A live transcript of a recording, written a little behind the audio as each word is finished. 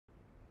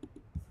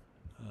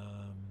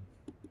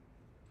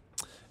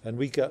And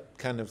we got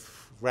kind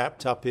of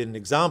wrapped up in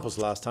examples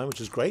last time,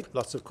 which is great,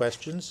 lots of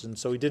questions. And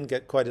so we didn't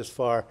get quite as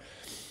far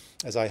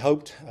as I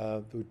hoped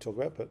we'd talk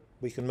about, but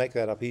we can make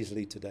that up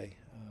easily today.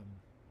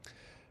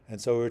 And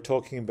so we were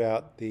talking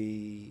about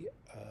the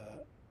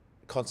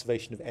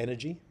conservation of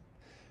energy.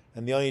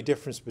 And the only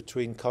difference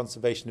between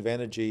conservation of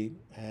energy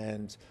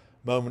and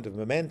moment of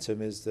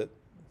momentum is that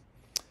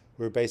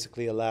we're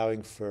basically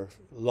allowing for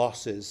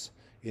losses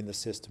in the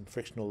system,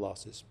 frictional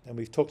losses. And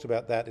we've talked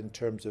about that in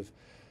terms of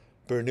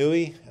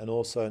Bernoulli and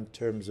also in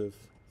terms of,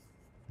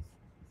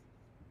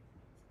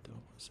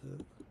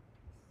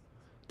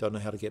 don't know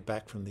how to get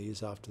back from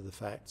these after the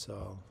fact, so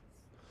I'll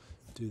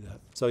do that.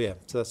 So yeah,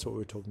 so that's what we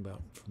were talking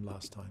about from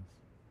last time.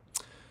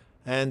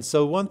 And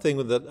so one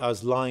thing that I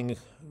was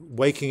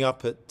waking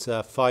up at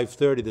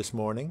 5:30 this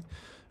morning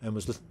and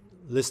was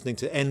listening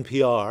to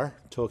NPR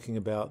talking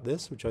about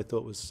this, which I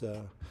thought was,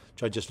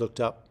 which I just looked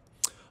up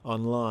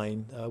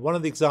online. One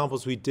of the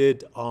examples we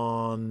did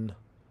on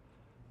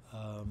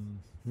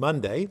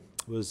Monday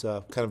was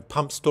a kind of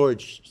pump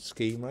storage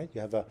scheme, right?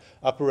 You have a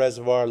upper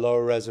reservoir,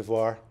 lower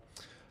reservoir.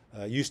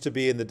 Used to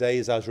be in the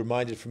days, I was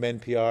reminded from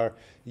NPR,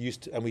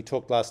 and we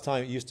talked last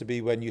time, it used to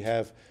be when you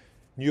have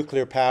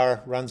nuclear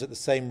power runs at the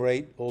same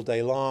rate all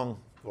day long,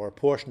 or a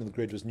portion of the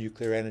grid was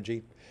nuclear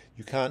energy.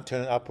 You can't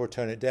turn it up or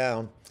turn it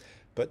down,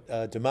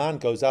 but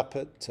demand goes up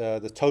at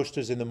the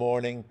toasters in the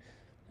morning,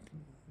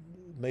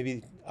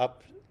 maybe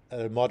up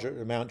a moderate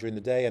amount during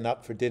the day and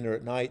up for dinner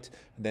at night,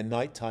 and then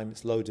nighttime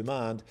it's low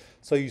demand.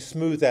 So you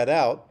smooth that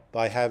out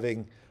by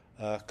having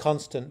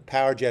constant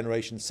power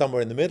generation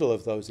somewhere in the middle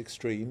of those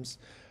extremes.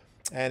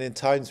 And in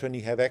times when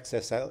you have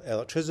excess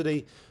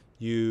electricity,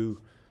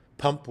 you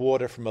pump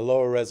water from a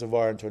lower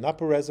reservoir into an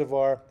upper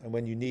reservoir, and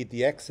when you need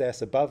the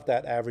excess above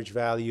that average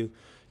value,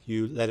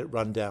 you let it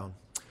run down.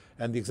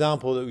 And the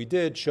example that we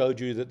did showed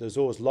you that there's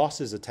always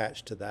losses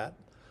attached to that,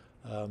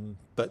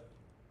 but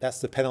that's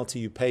the penalty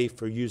you pay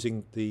for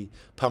using the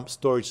pump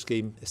storage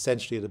scheme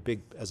essentially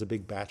as a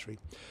big battery.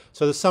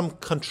 So there's some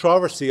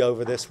controversy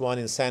over this one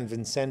in San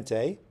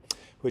Vicente,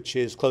 which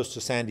is close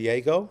to San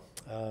Diego.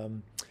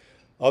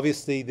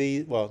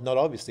 Obviously, not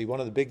obviously, one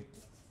of the big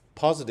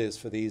positives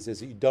for these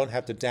is that you don't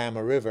have to dam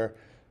a river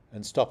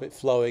and stop it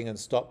flowing and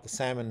stop the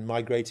salmon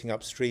migrating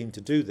upstream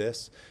to do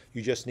this.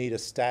 You just need a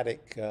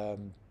static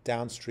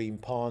downstream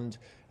pond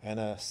and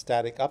a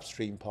static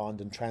upstream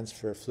pond and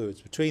transfer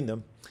fluids between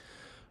them.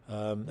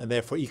 And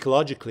therefore,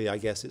 ecologically, I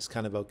guess it's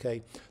kind of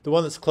okay. The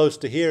one that's close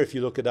to here, if you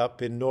look it up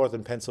in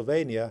northern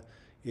Pennsylvania,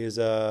 is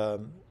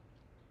a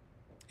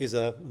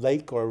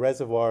lake or a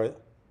reservoir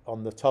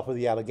on the top of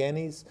the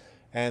Alleghenies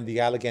and the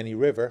Allegheny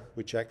River,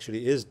 which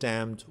actually is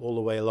dammed all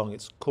the way along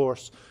its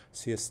course.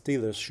 See a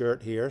Steelers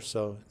shirt here,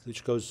 so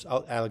which goes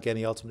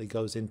Allegheny ultimately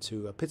goes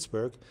into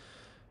Pittsburgh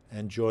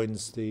and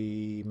joins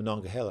the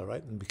Monongahela,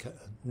 right?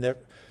 And it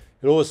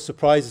always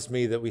surprises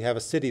me that we have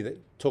a city that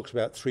talks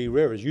about three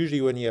rivers. Usually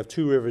when you have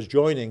two rivers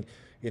joining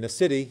in a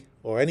city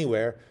or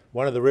anywhere,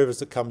 one of the rivers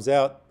that comes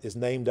out is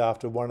named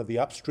after one of the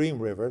upstream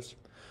rivers.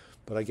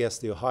 But I guess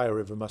the Ohio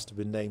River must have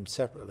been named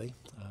separately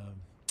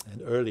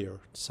and earlier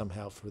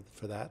somehow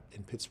for that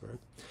in Pittsburgh.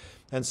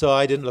 And so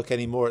I didn't look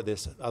any more at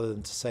this other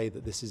than to say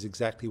that this is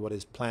exactly what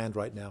is planned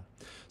right now.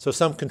 So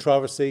some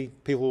controversy,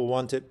 people will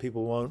want it,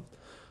 people won't,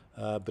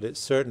 but it's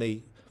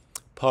certainly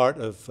part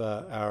of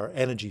our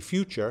energy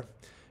future.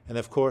 And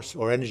of course,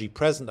 or energy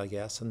present, I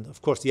guess. And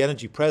of course, the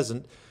energy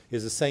present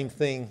is the same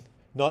thing,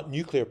 not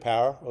nuclear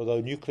power, although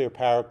nuclear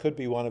power could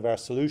be one of our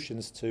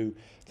solutions to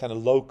kind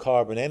of low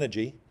carbon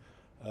energy,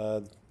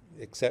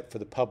 except for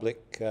the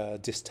public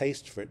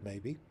distaste for it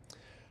maybe.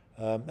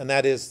 And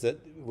that is that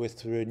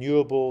with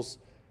renewables,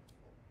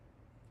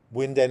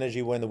 wind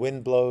energy when the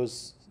wind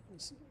blows,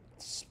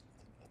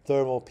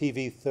 thermal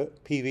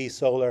PV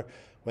solar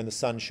when the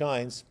sun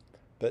shines,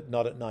 but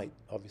not at night,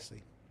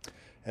 obviously.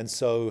 And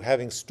so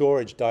having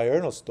storage,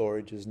 diurnal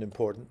storage, is an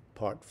important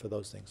part for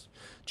those things.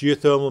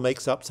 Geothermal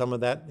makes up some of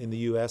that in the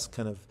US,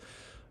 kind of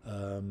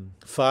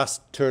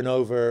fast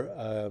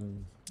turnover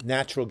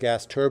natural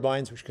gas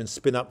turbines, which can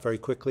spin up very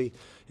quickly,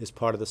 is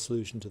part of the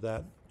solution to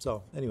that.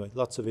 So anyway,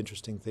 lots of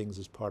interesting things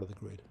as part of the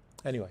grid.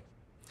 Anyway,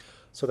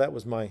 so that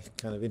was my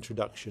kind of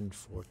introduction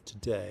for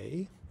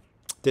today.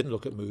 Didn't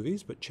look at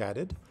movies, but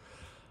chatted.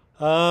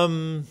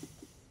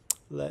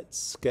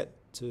 Let's get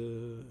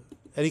to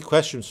any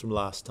questions from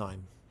last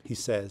time, he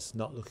says,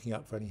 not looking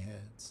up for any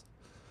hands.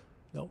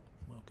 No?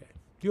 Okay.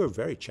 You were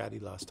very chatty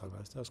last time.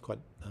 I was quite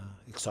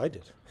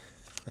excited.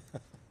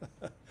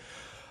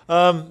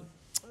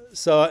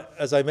 So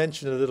as I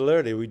mentioned a little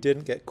earlier, we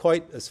didn't get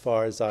quite as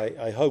far as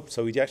I hoped,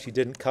 so we actually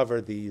didn't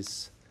cover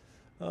these.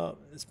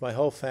 It's my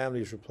whole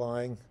family's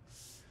replying.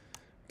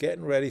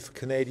 Getting ready for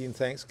Canadian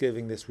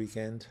Thanksgiving this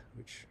weekend,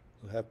 which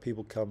we'll have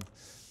people come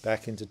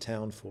back into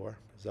town for,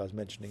 as I was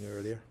mentioning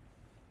earlier.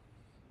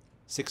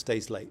 6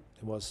 days late.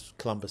 It was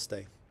Columbus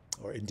Day,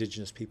 or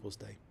Indigenous Peoples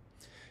Day,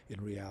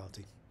 in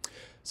reality.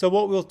 So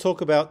what we'll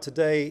talk about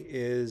today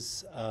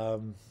is,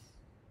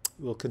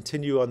 we'll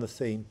continue on the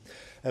theme,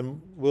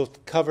 and we'll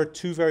cover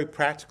two very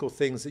practical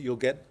things that you'll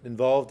get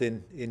involved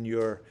in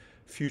your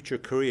future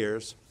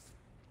careers,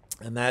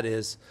 and that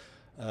is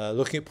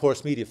looking at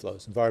porous media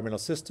flows. Environmental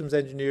systems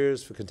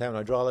engineers for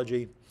contaminant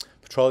hydrology,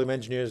 petroleum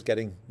engineers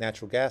getting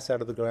natural gas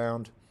out of the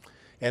ground,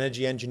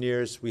 energy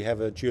engineers. We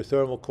have a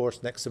geothermal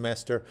course next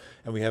semester,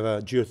 and we have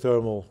a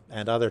geothermal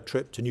and other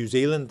trip to New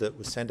Zealand that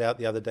was sent out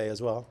the other day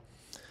as well.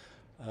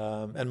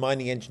 And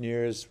mining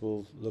engineers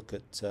will look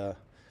at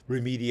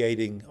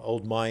remediating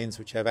old mines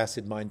which have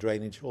acid mine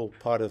drainage, all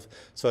part of,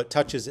 so it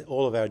touches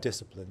all of our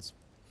disciplines.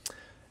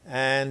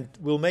 And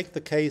we'll make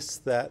the case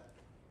that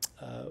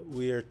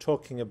we are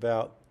talking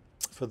about,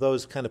 for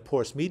those kind of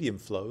porous medium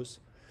flows,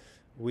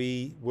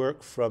 we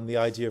work from the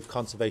idea of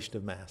conservation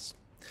of mass.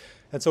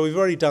 And so we've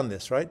already done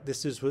this, right?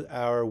 This is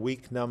our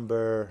week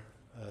number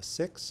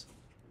 6.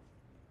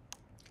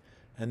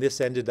 And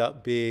this ended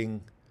up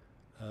being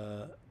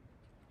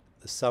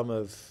the sum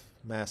of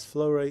mass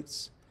flow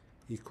rates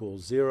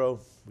equals 0,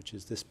 which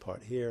is this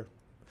part here.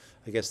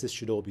 I guess this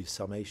should all be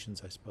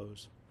summations, I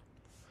suppose.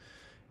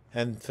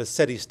 And for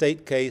steady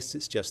state case,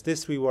 it's just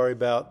this we worry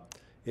about.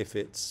 If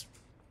it's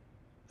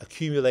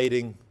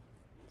accumulating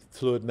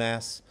fluid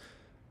mass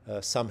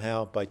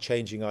somehow by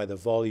changing either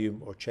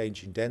volume or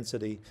changing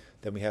density,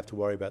 then we have to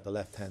worry about the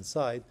left-hand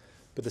side.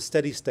 But the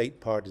steady state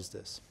part is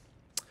this.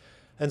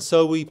 And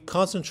so we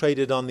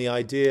concentrated on the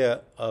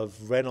idea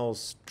of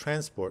Reynolds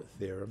transport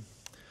theorem.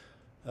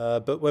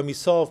 But when we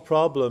solve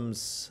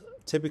problems,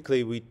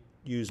 typically we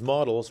use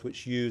models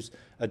which use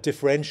a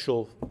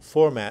differential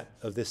format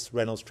of this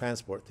Reynolds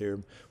transport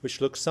theorem,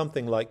 which looks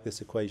something like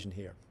this equation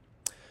here.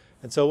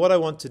 And so what I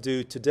want to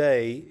do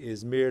today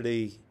is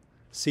merely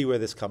see where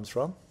this comes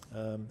from.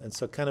 And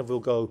so kind of we'll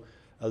go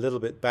a little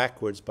bit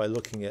backwards by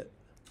looking at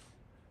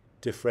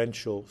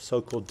differential,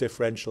 so-called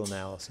differential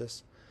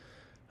analysis.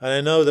 And I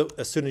know that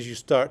as soon as you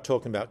start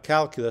talking about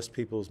calculus,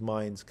 people's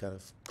minds kind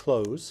of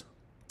close.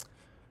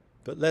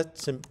 But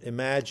let's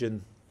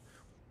imagine,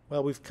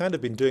 well, we've kind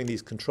of been doing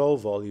these control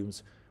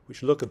volumes,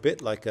 which look a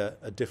bit like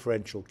a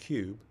differential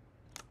cube.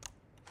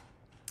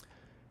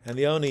 And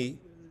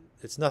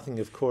it's nothing,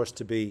 of course,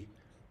 to be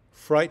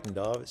frightened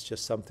of. It's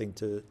just something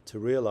to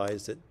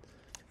realize that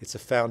it's a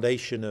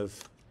foundation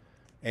of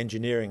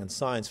engineering and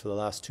science for the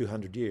last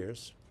 200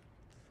 years.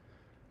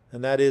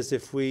 And that is,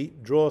 if we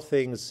draw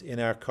things in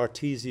our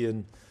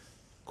Cartesian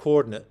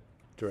coordinate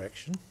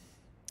direction,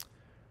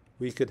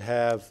 we could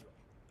have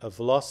a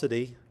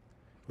velocity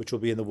which will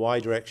be in the y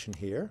direction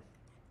here,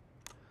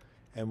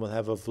 and we'll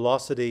have a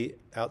velocity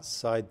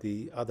outside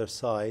the other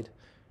side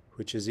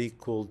which is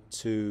equal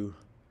to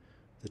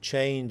the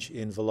change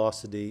in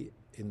velocity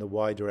in the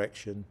y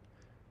direction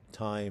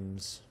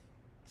times,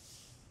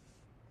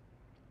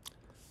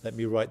 let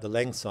me write the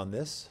lengths on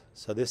this.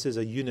 So this is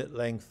a unit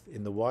length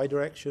in the y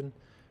direction,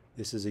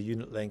 this is a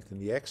unit length in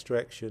the x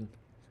direction,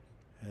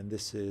 and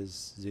this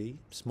is z,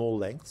 small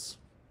lengths.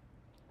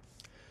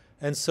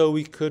 And so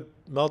we could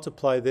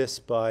multiply this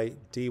by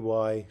dy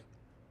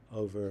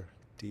over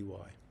dy,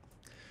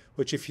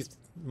 which if you're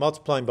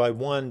multiplying by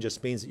 1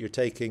 just means that you're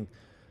taking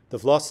the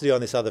velocity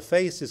on this other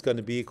face is going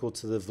to be equal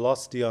to the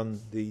velocity on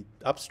the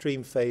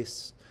upstream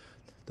face.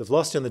 The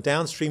velocity on the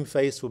downstream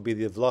face will be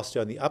the velocity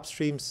on the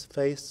upstream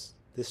face,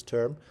 this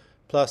term,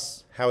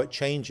 plus how it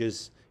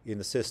changes in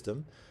the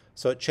system.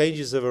 So it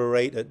changes at a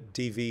rate at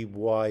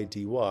dvy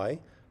dy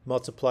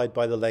multiplied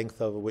by the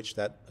length over which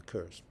that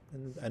occurs.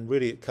 And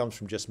really it comes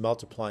from just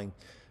multiplying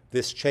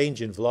this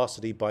change in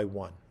velocity by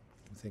 1.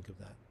 Think of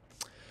that.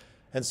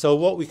 And so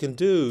what we can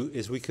do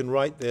is we can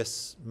write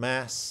this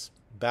mass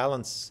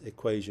balance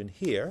equation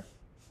here.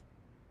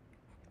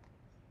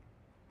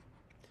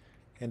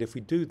 And if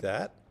we do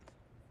that,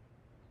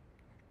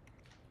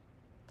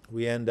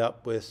 we end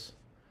up with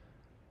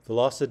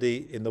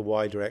velocity in the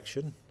y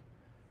direction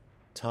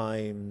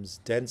times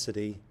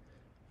density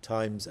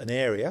times an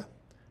area.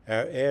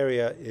 Our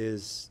area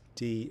is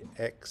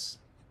dx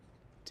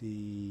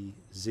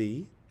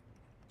dz,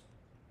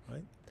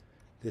 right?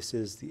 This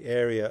is the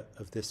area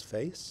of this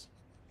face,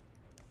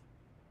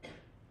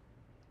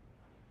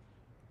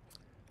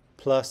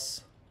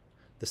 plus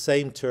the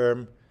same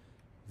term,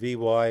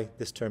 vy,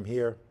 this term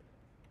here,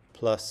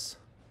 plus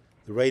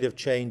the rate of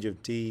change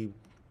of dvy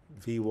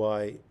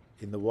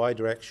in the y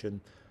direction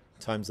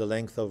times the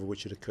length over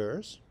which it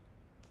occurs,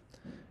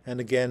 and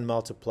again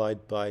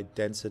multiplied by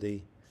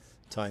density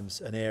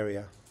times an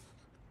area.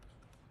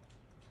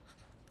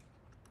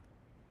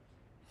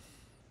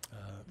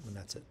 And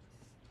that's it.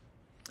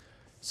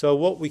 So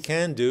what we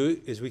can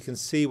do is we can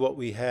see what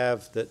we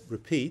have that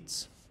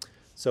repeats.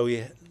 So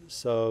the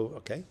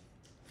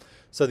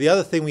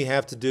other thing we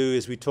have to do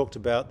is we talked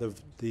about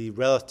the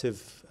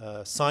relative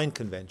sign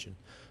convention.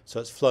 So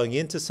it's flowing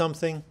into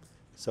something,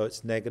 so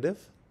it's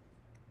negative.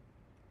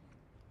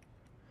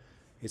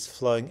 It's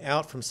flowing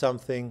out from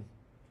something,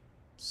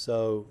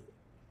 so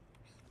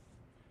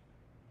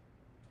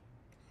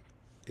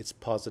it's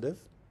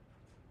positive.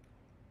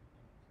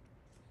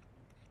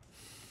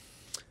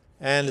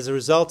 And as a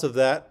result of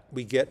that,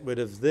 we get rid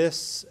of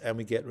this and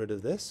we get rid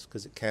of this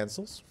because it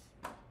cancels.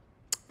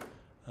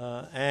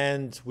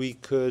 And we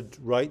could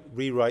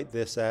rewrite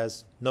this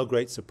as, no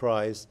great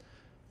surprise,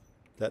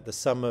 that the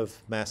sum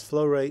of mass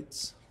flow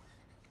rates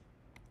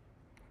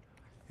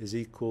is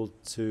equal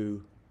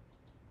to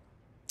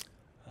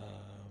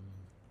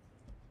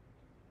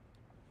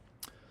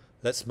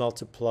let's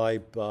multiply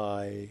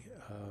by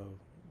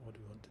what do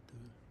we want to do?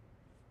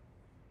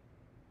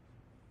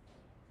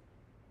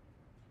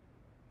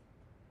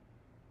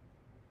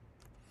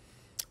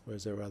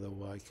 Where's our other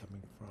y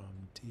coming from?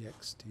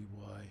 dx dy.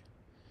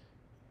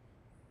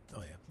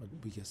 Oh yeah,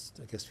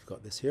 I guess we've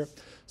got this here.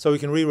 So we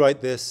can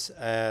rewrite this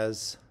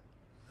as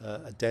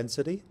a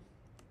density,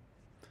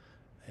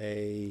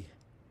 a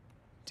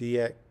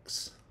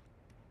dx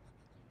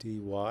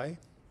dy,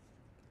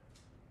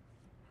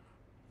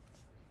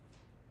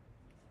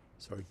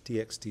 sorry,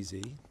 dx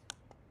dz,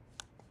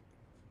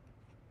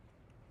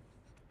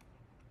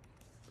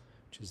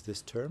 which is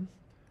this term.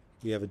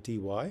 We have a dy,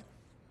 which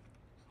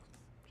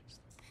is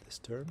this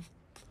term,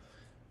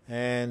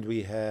 and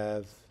we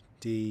have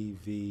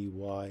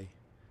dvy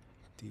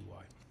dy.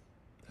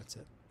 That's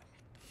it.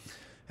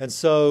 And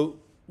so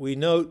we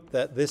note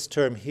that this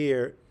term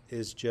here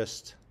is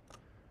just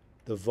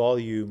the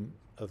volume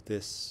of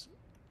this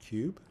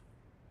cube,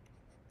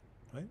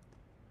 right?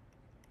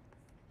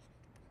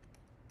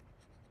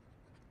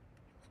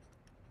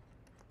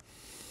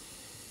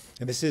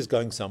 And this is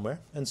going somewhere.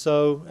 And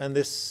so, and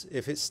this,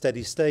 if it's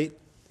steady state,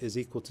 is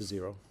equal to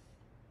 0.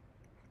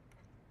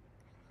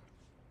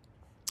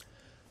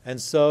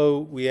 And so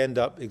we end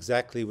up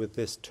exactly with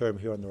this term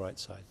here on the right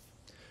side.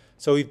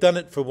 So we've done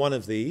it for one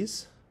of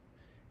these.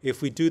 If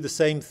we do the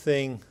same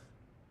thing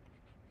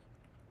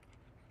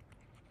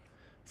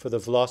for the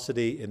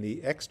velocity in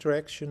the x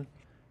direction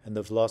and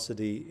the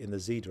velocity in the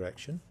z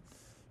direction,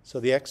 so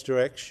the x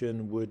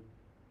direction would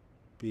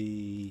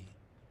be,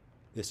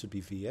 this would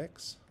be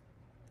vx,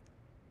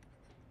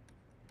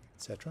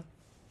 etc.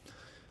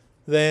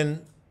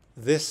 Then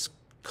this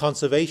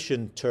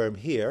conservation term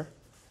here,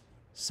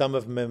 sum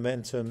of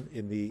momentum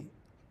in the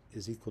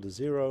is equal to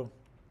 0,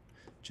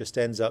 just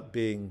ends up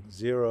being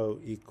 0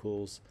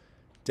 equals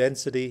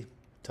density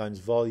times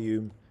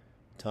volume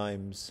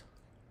times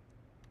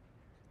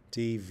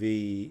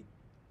dvx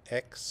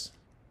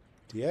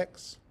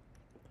dx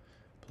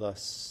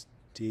plus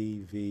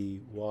dvy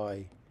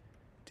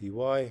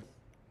dy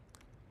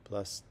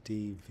plus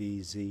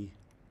dvz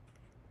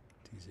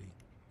dz.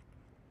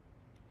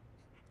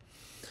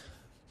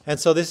 And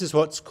so this is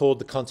what's called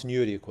the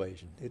continuity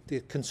equation.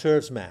 It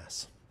conserves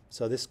mass.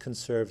 So this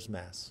conserves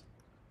mass,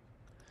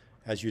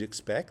 as you'd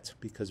expect,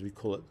 because we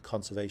call it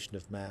conservation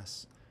of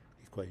mass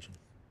equation.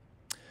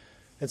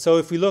 And so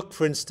if we look,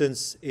 for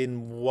instance,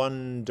 in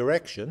one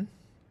direction,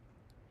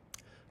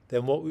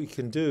 then what we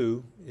can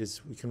do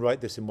is we can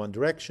write this in one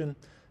direction.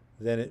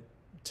 Then it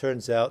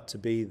turns out to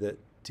be that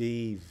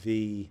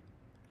dvx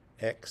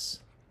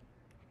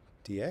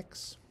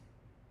dx,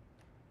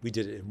 we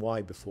did it in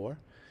y before,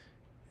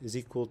 is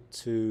equal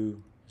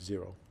to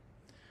 0.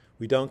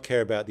 We don't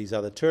care about these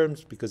other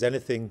terms because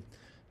anything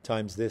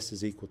times this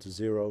is equal to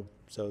 0.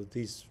 So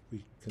these,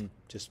 we can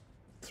just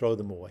throw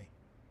them away.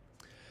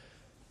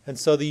 And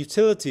so the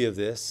utility of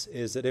this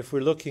is that if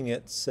we're looking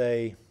at,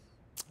 say,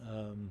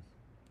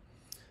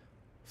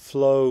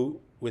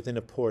 flow within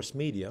a porous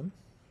medium,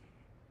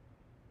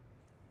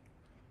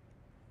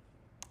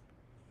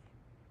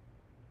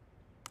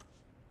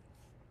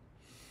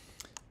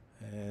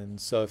 and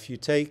so if you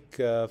take,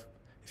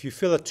 if you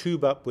fill a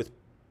tube up with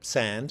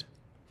sand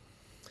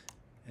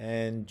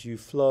and you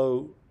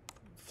flow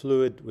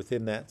fluid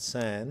within that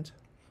sand,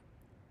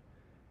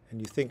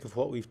 and you think of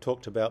what we've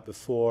talked about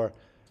before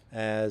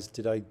as,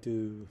 did I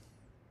do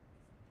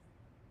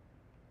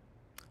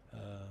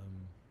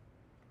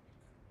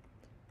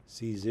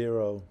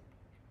C0,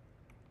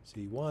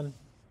 C1,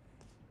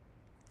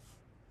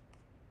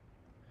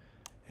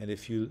 and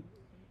if you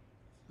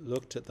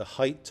looked at the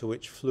height to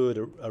which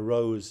fluid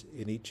arose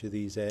in each of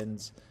these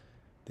ends,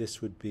 this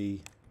would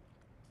be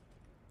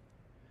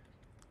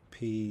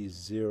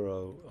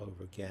P0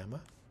 over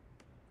gamma,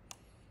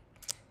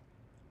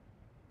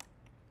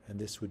 and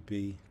this would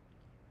be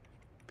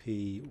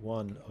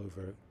P1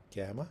 over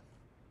gamma.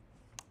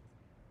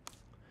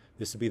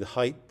 This would be the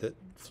height that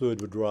fluid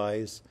would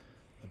rise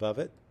above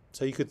it.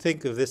 So you could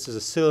think of this as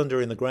a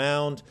cylinder in the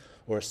ground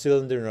or a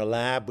cylinder in a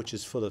lab which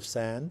is full of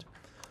sand.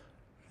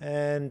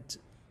 And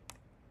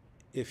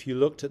if you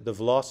looked at the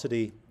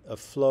velocity of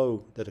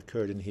flow that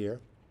occurred in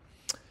here,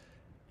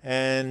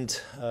 and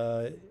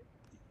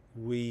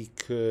we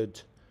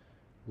could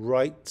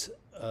write,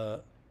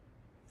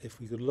 if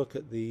we could look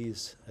at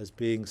these as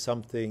being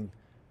something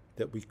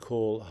that we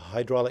call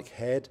hydraulic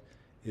head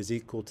is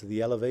equal to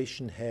the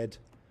elevation head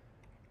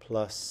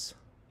plus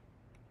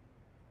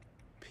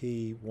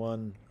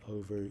P1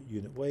 over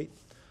unit weight.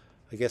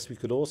 I guess we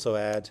could also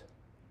add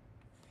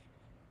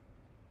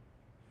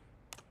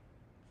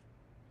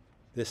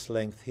this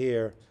length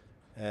here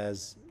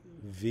as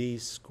V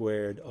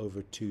squared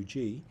over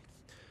 2G.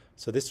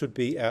 So this would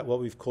be at what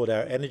we've called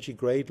our energy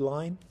grade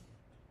line.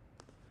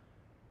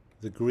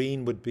 The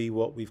green would be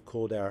what we've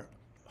called our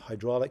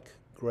hydraulic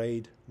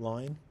grade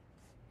line.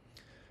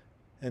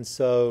 And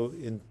so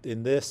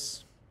in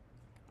this,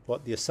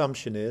 what the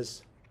assumption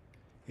is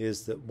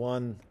that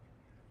 1,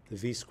 the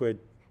v squared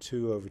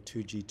 2 over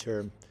 2g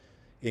term,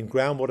 in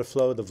groundwater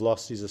flow, the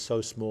velocities are so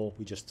small,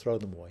 we just throw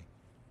them away.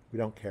 We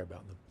don't care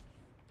about them.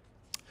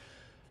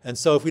 And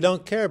so if we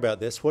don't care about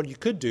this, what you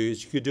could do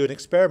is you could do an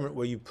experiment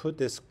where you put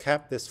this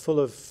cap this full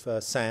of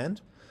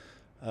sand,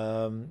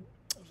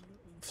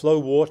 flow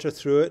water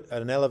through it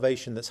at an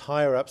elevation that's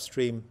higher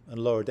upstream and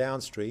lower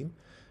downstream,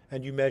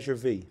 and you measure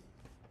V.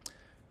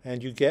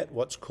 And you get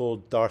what's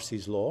called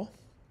Darcy's law,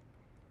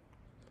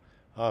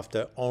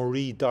 after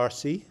Henri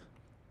Darcy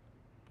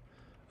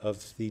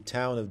of the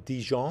town of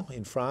Dijon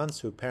in France,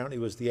 who apparently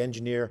was the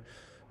engineer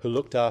who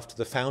looked after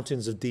the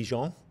fountains of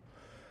Dijon.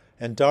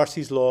 And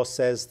Darcy's law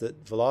says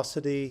that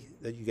velocity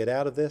that you get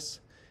out of this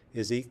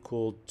is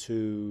equal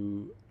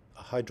to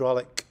a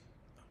hydraulic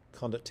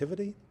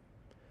conductivity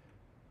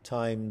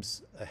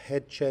times a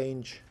head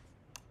change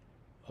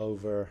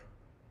over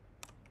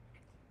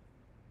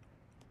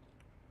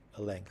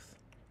a length,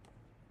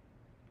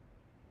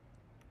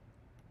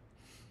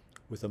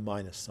 with a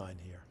minus sign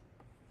here.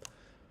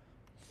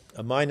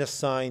 A minus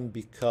sign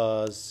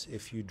because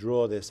if you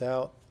draw this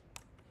out,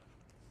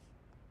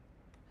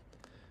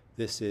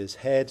 this is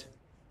head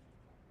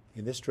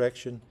in this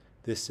direction,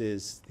 this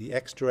is the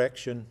x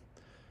direction.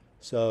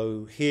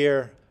 So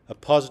here, a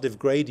positive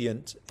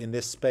gradient in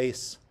this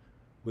space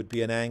would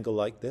be an angle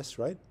like this,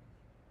 right?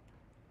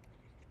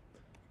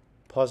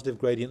 Positive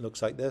gradient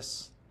looks like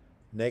this.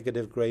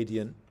 Negative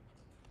gradient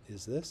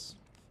is this.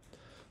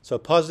 So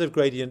positive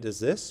gradient is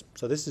this.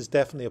 So this is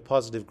definitely a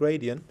positive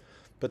gradient,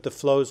 but the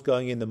flow is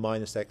going in the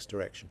minus x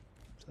direction.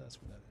 So that's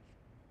what that is.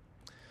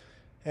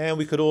 And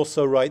we could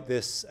also write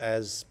this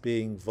as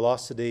being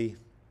velocity.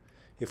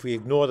 If we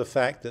ignore the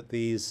fact that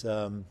these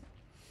that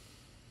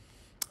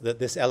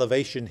this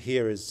elevation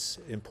here is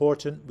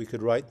important, we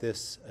could write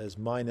this as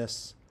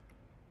minus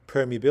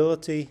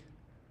permeability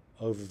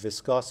over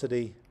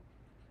viscosity,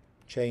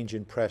 change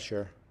in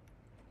pressure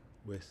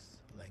with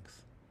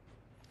length.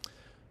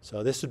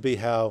 So this would be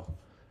how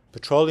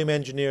petroleum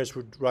engineers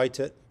would write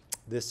it.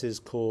 This is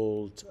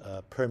called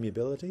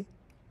permeability.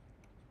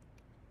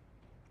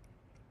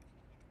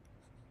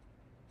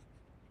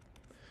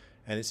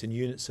 And it's in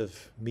units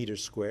of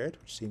meters squared,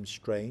 which seems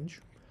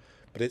strange.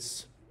 But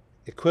it's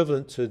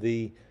equivalent to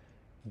the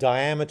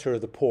diameter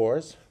of the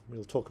pores.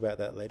 We'll talk about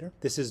that later.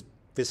 This is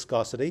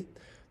viscosity.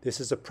 This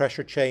is a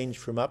pressure change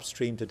from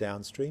upstream to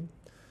downstream.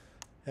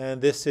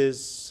 And this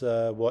is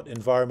what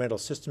environmental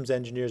systems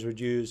engineers would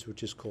use,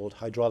 which is called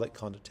hydraulic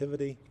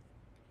conductivity,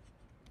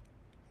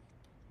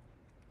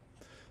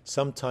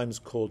 sometimes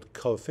called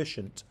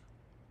coefficient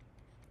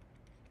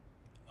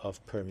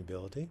of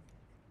permeability,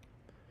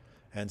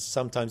 and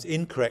sometimes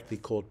incorrectly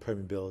called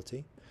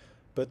permeability.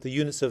 But the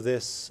units of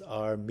this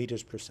are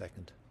meters per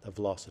second of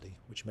velocity,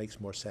 which makes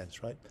more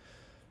sense, right?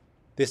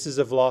 This is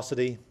a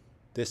velocity,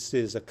 this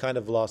is a kind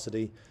of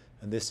velocity,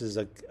 and this is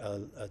a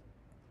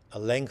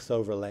length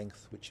over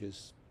length, which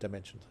is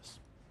dimensionless,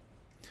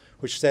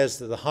 which says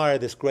that the higher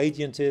this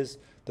gradient is,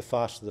 the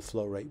faster the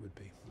flow rate would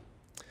be.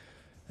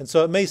 And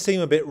so it may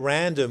seem a bit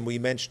random we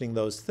mentioning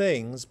those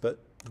things, but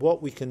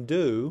what we can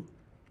do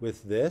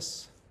with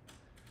this,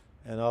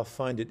 and I'll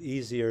find it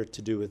easier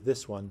to do with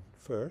this one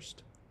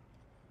first,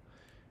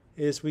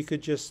 is we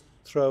could just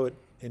throw it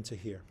into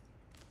here.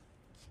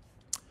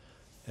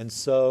 And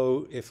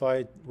so if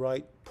I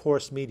write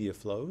porous media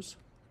flows,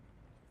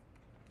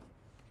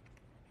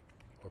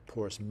 or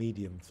porous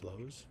medium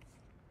flows,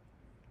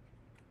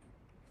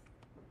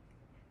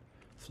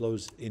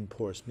 flows in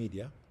porous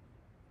media,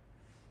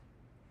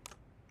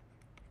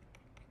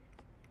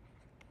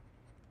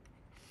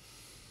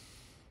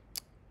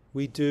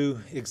 we do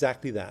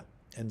exactly that.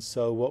 And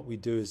so what we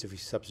do is if we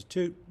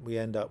substitute, we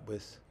end up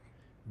with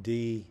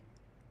d,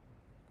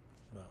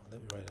 well,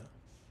 let me write it out.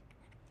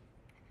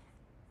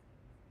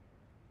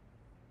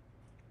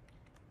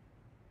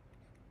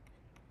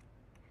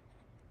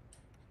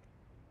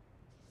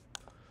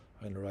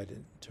 I'm going to write it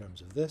in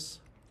terms of this.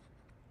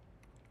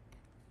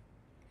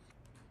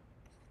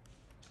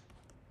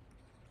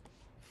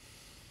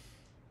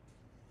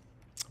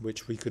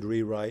 Which we could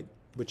rewrite,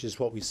 which is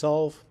what we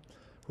solve,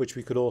 which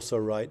we could also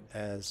write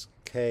as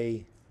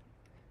k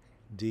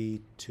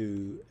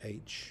d2h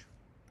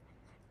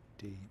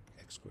dx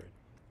squared.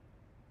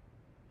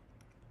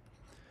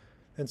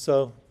 And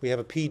so we have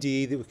a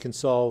PDE that we can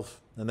solve,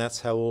 and that's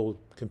how all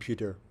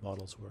computer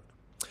models work.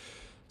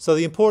 So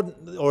the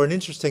important, or an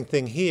interesting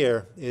thing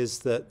here is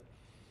that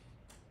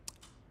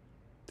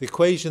the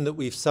equation that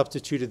we've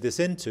substituted this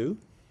into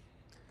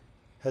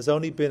has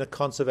only been a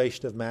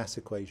conservation of mass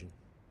equation.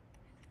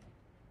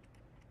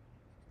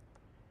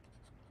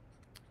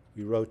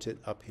 We wrote it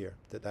up here,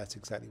 that's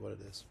exactly what it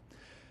is.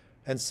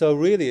 And so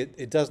really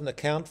it doesn't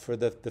account for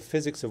the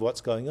physics of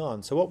what's going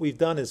on. So what we've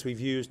done is we've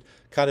used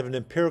kind of an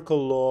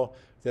empirical law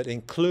that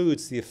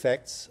includes the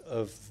effects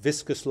of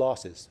viscous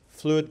losses,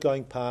 fluid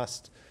going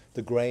past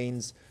the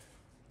grains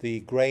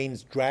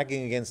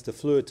dragging against the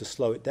fluid to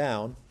slow it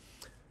down.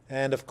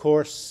 And of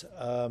course,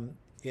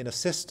 in a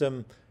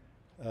system,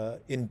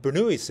 in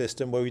Bernoulli's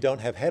system where we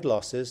don't have head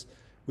losses,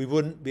 we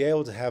wouldn't be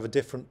able to have a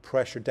different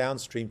pressure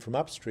downstream from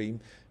upstream,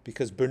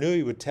 because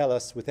Bernoulli would tell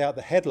us, without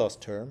the head loss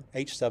term,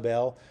 H sub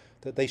L,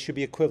 that they should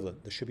be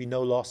equivalent. There should be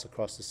no loss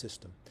across the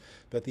system.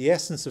 But the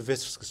essence of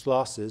viscous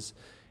losses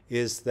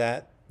is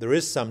that there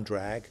is some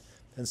drag,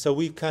 and so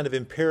we've kind of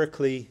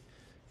empirically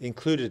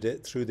included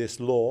it through this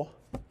law,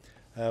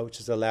 which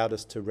has allowed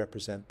us to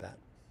represent that.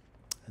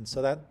 And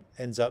so that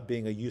ends up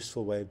being a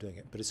useful way of doing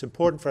it. But it's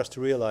important for us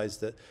to realize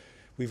that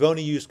we've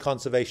only used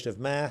conservation of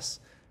mass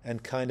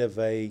and kind of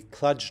a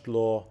kludged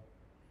law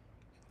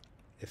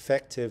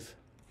effective.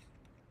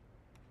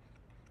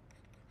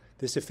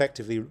 This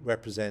effectively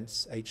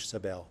represents H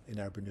sub L in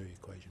our Bernoulli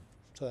equation.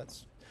 So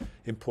that's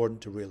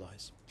important to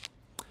realize.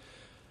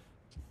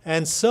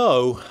 And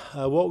so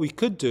what we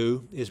could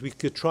do is we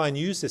could try and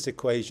use this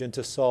equation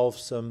to solve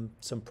some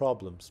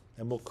problems.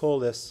 And we'll call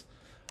this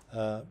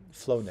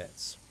flow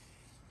nets.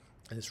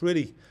 And it's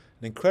really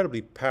an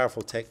incredibly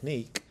powerful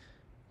technique.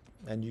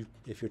 And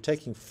if you're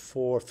taking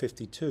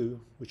 452,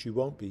 which you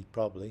won't be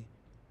probably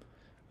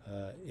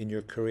in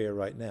your career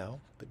right now,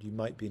 but you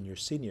might be in your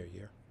senior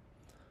year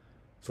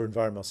for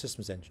environmental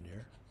systems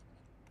engineer.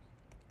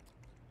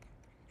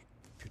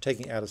 If you're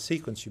taking out of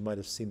sequence, you might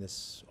have seen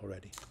this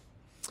already.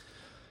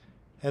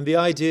 And the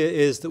idea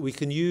is that we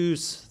can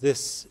use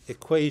this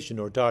equation,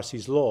 or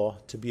Darcy's law,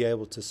 to be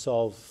able to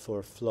solve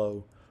for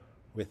flow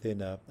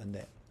within a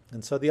net.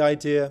 And so the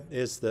idea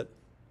is that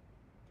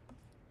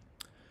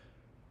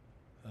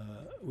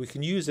we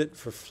can use it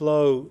for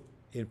flow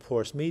in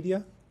porous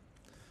media,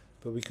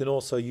 but we can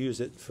also use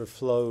it for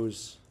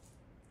flows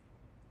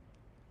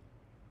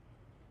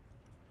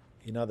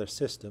in other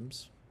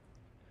systems.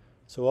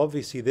 So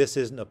obviously this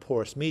isn't a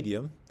porous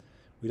medium.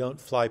 We don't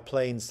fly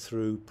planes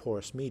through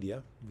porous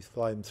media. We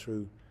fly them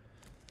through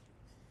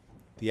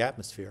the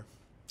atmosphere.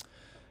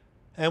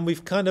 And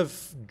we've kind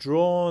of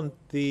drawn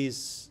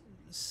these,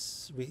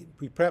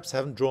 we perhaps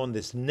haven't drawn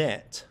this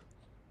net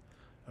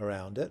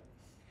around it,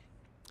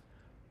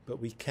 but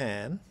we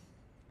can.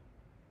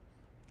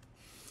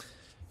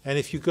 And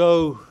if you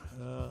go,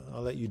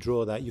 I'll let you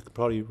draw that, you could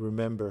probably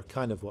remember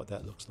kind of what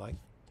that looks like.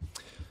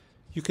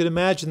 You could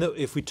imagine that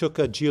if we took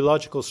a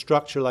geological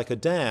structure like a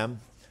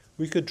dam,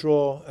 we could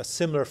draw a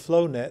similar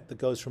flow net that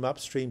goes from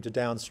upstream to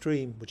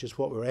downstream, which is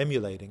what we're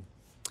emulating.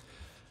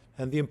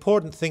 And the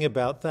important thing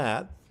about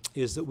that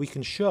is that we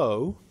can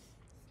show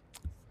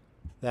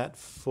that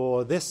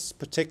for this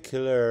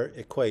particular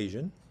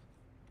equation,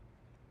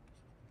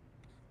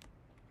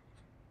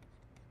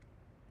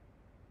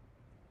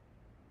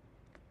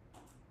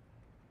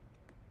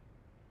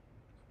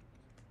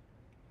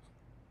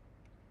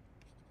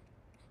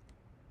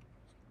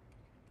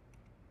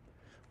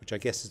 which I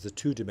guess is the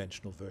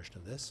two-dimensional version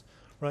of this,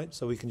 right?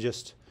 So we can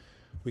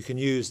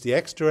use the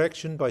x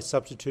direction by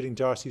substituting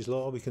Darcy's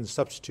law. We can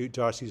substitute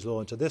Darcy's law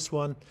into this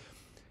one.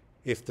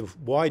 If the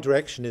y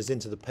direction is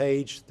into the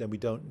page, then we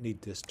don't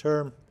need this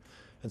term.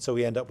 And so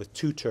we end up with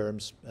two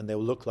terms, and they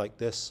will look like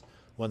this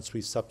once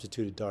we've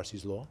substituted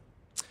Darcy's law.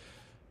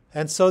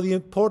 And so the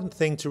important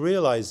thing to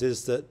realize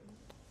is that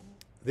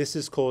this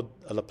is called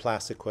a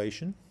Laplace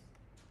equation,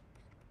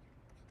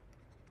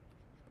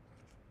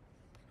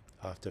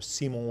 after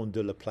Simon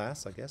de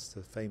Laplace, I guess,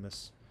 the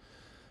famous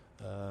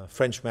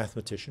French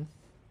mathematician.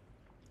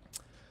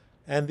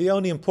 And the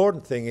only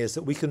important thing is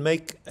that we can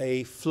make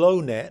a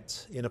flow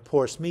net in a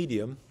porous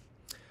medium,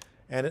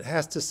 and it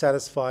has to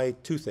satisfy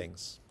two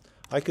things.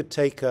 I could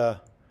take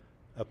a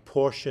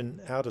portion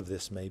out of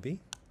this maybe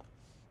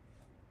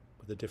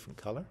with a different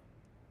color.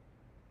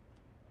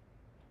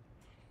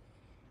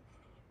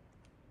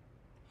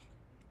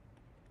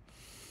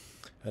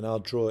 And I'll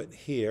draw it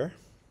here.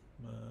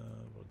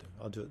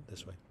 I'll do it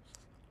this way.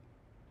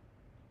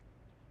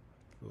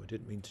 Oh, I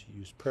didn't mean to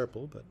use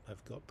purple, but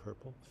I've got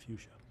purple,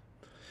 fuchsia.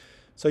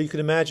 So you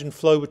could imagine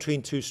flow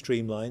between two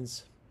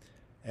streamlines,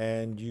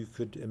 and you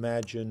could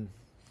imagine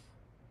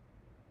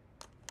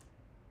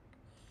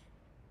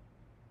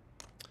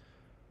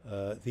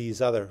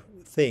these other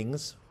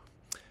things.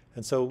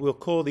 And so we'll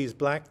call these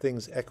black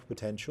things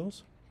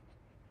equipotentials,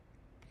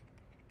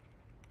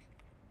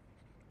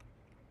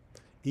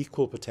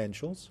 equal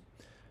potentials.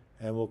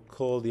 And we'll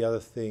call the other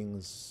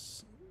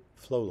things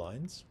flow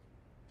lines.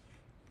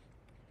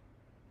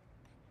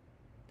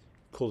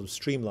 Call them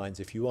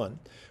streamlines if you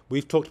want.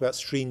 We've talked about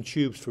stream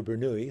tubes for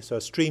Bernoulli. So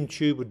a stream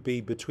tube would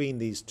be between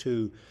these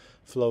two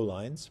flow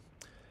lines.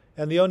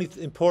 And the only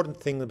important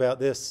thing about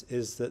this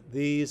is that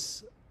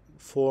these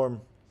form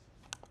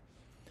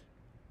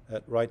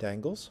at right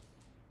angles,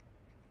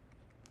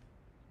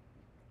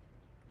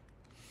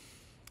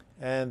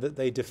 and that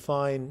they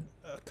define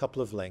a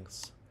couple of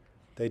lengths.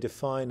 They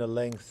define a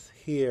length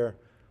here,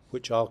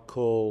 which I'll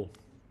call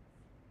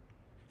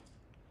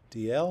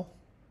dl,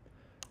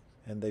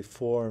 and they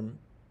form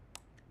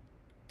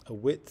a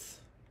width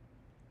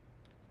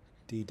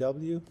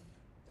dw,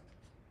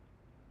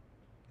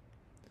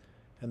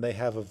 and they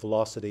have a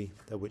velocity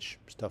at which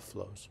stuff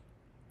flows.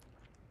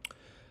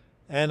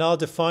 And I'll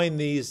define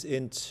these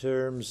in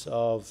terms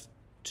of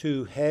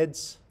two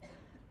heads,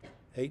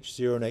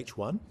 h0 and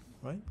h1.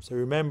 right? So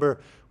remember,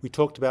 we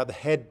talked about the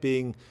head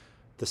being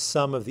the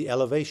sum of the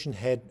elevation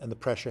head and the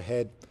pressure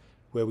head,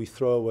 where we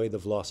throw away the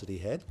velocity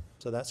head.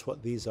 So that's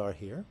what these are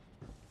here.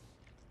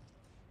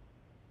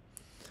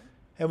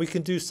 And we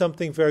can do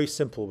something very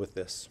simple with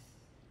this.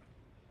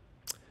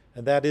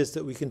 And that is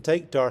that we can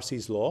take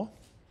Darcy's law.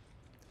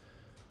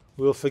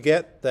 We'll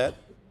forget that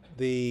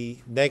the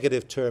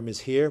negative term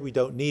is here. We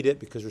don't need it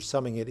because we're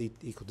summing it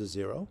equal to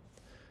 0.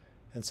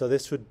 And so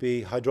this would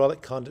be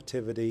hydraulic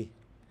conductivity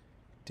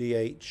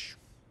dH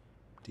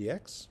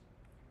dx.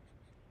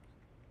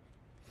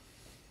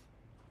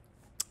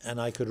 And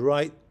I could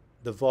write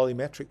the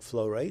volumetric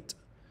flow rate,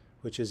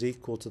 which is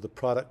equal to the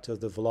product of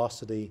the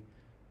velocity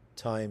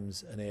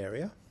times an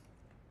area,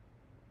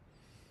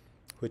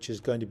 which is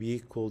going to be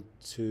equal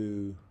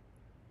to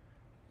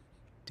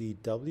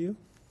dW,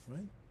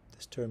 right?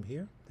 This term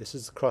here. This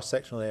is the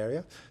cross-sectional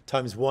area,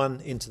 times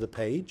 1 into the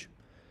page,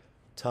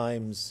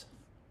 times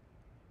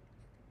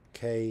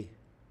K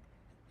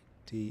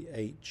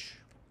dH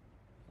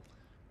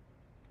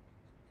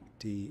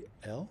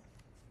dL,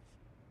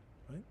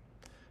 right?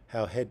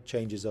 How head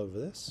changes over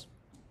this,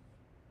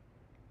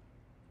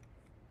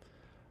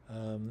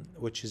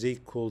 which is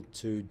equal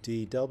to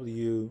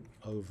dW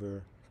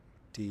over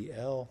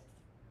dL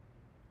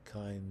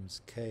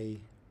times K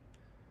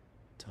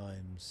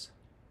times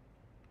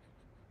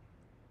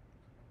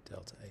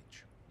delta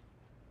H.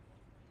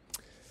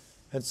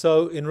 And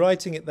so in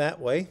writing it that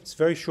way, it's a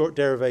very short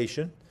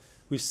derivation.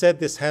 We've said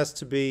this has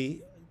to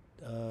be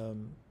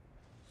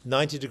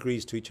 90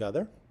 degrees to each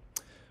other.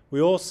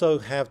 We also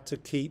have to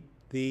keep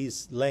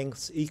these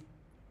lengths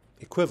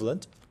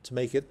equivalent to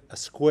make it a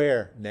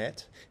square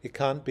net. It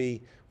can't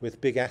be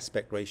with big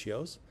aspect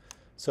ratios.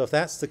 So if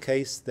that's the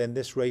case, then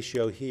this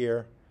ratio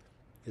here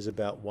is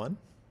about 1.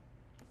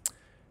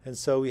 And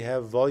so we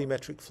have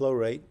volumetric flow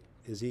rate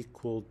is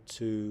equal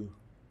to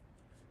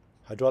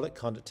hydraulic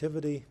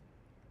conductivity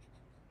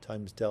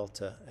times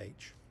delta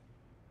H.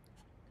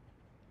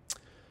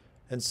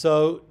 And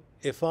so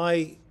if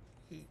I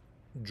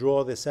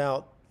draw this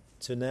out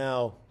to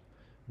now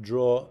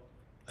draw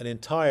an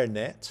entire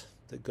net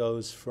that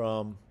goes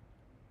from,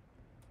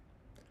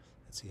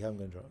 let's see how I'm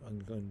going to draw. I'm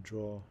going to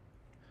draw,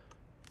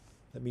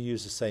 let me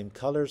use the same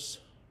colors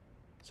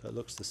so it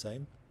looks the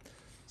same.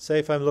 Say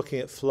if I'm looking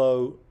at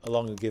flow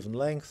along a given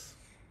length,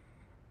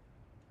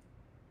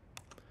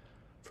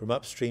 from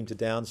upstream to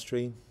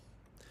downstream,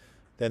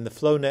 then the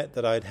flow net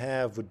that I'd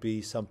have would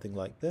be something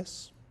like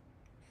this.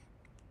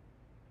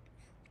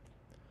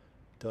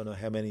 Don't know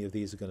how many of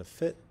these are going to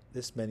fit.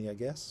 This many, I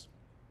guess.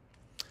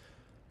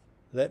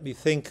 Let me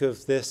think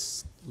of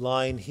this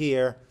line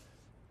here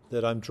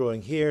that I'm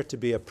drawing here to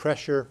be a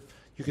pressure.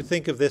 You can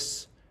think of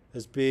this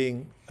as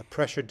being a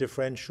pressure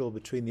differential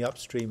between the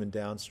upstream and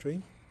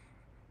downstream.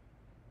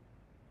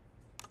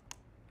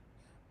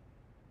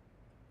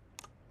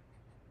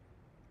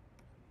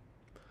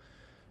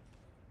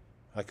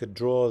 I could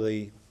draw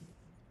the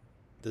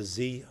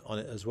Z on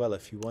it as well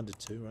if you wanted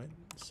to, right?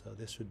 So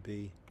this would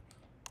be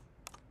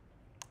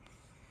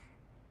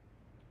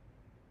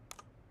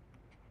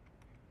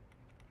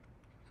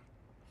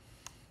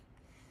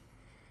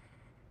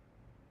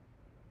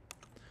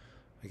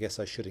I guess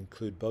I should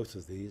include both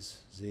of these,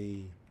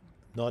 Z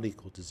not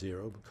equal to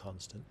 0 but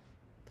constant.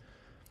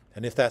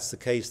 And if that's the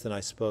case, then I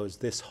suppose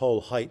this whole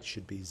height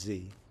should be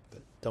Z,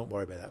 but don't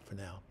worry about that for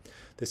now.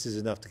 This is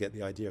enough to get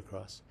the idea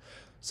across.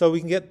 So we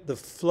can get the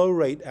flow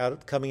rate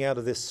coming out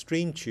of this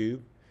stream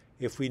tube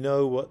if we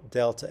know what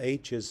delta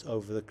H is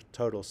over the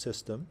total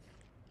system.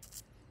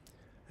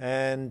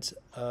 And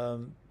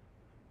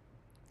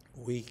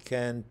we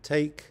can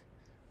take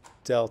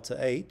delta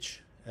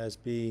H as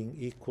being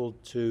equal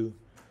to,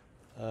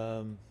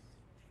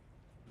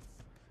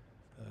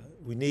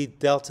 we need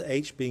delta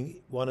H being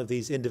one of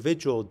these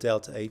individual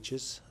delta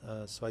H's.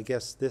 So I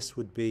guess this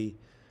would be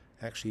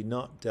actually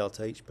not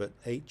delta H, but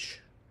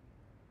H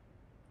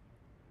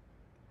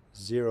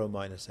 0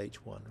 minus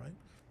H1, right?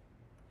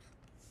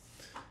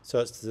 So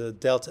it's the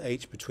delta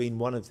H between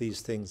one of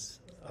these things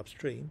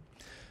upstream.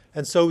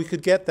 And so we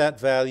could get that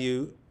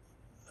value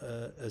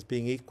as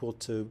being equal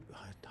to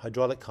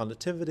hydraulic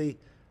conductivity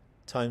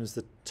times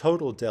the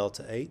total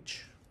delta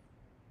H.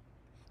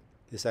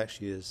 This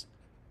actually is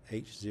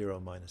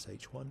H0 minus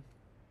H1,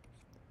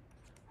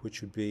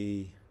 which would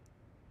be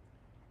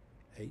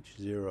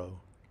H0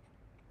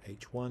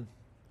 H1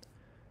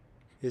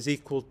 is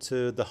equal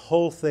to the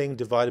whole thing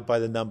divided by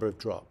the number of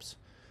drops.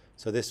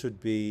 So this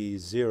would be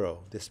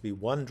 0. This would be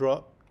 1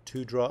 drop,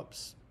 2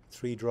 drops,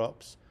 3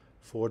 drops,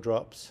 4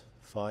 drops,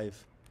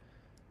 5,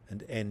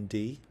 and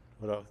ND.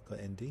 What do I call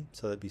ND?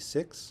 So that'd be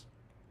 6.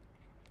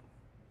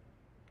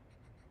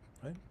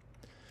 Right?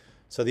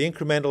 So the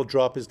incremental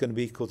drop is going to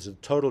be equal to the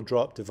total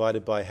drop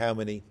divided by how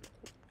many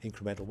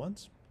incremental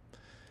ones.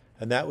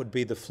 And that would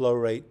be the flow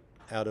rate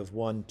out of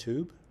one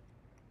tube.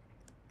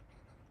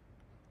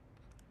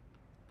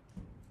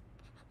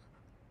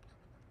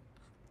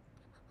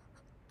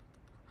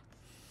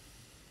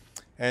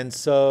 And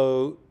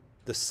so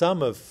the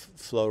sum of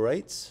flow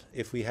rates,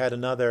 if we had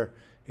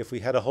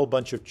a whole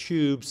bunch of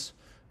tubes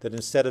that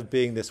instead of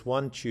being this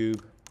one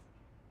tube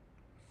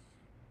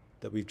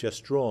that we've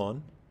just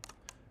drawn,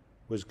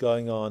 was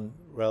going on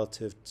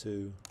relative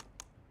to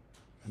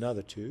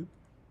another tube.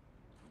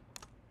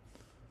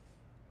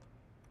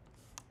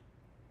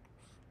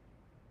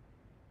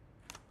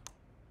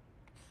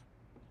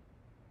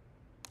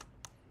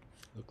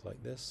 Look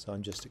like this. So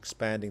I'm just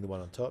expanding the one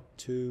on top.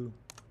 2.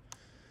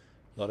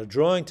 A lot of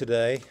drawing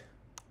today.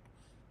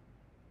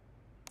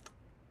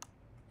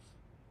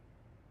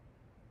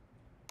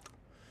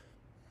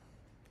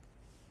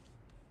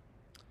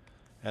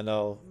 And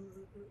I'll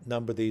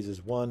number these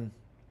as 1,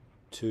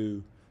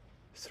 2,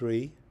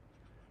 3.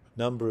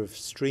 Number of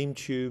stream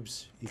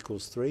tubes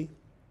equals 3.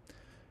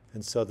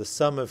 And so the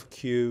sum of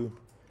Q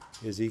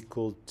is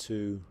equal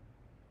to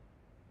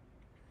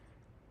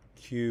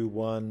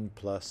Q1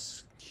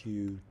 plus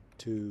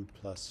Q2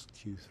 plus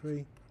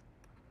Q3.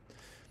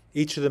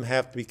 Each of them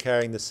have to be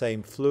carrying the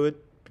same fluid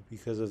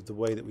because of the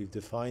way that we've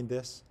defined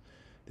this.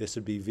 This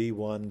would be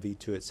V1,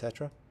 V2,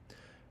 etc.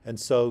 And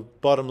so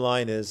bottom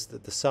line is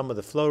that the sum of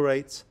the flow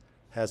rates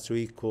has to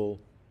equal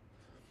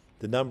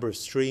the number of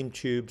stream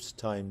tubes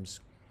times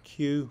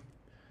Q,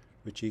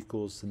 which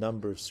equals the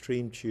number of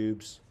stream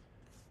tubes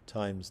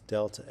times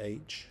delta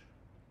H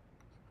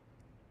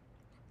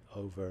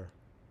over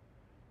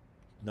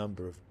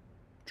number of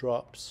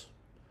drops.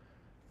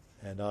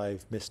 And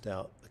I've missed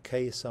out the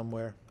K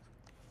somewhere,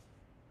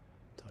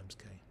 times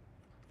K.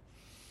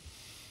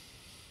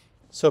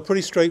 So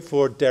pretty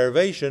straightforward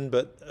derivation,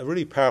 but a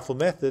really powerful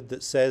method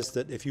that says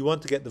that if you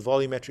want to get the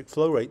volumetric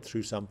flow rate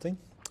through something,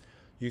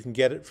 you can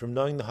get it from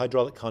knowing the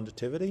hydraulic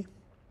conductivity,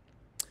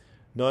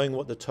 knowing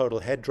what the total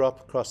head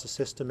drop across the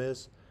system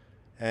is,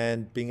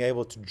 and being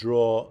able to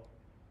draw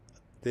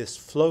this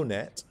flow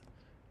net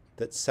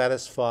that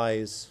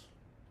satisfies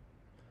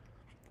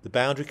the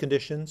boundary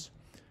conditions.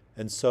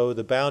 And so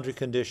the boundary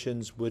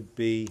conditions would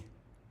be,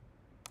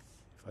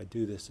 if I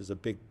do this as a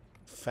big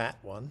fat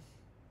one,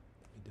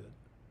 let me do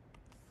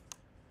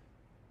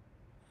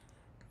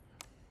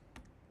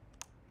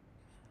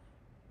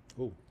it.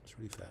 Oh, it's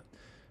really fat.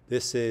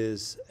 This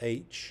is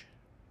H0.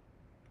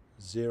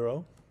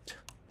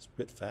 It's a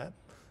bit fat.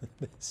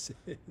 This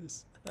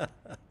is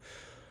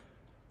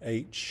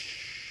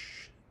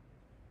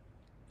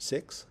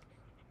H6.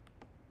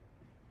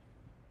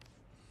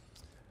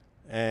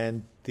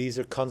 And these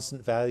are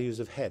constant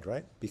values of head,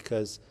 right?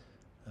 Because,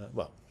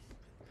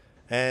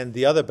 and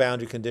the other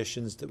boundary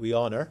conditions that we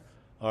honor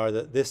are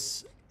that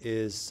this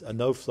is a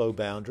no-flow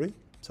boundary,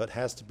 so it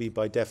has to be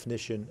by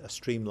definition a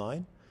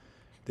streamline.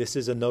 This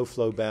is a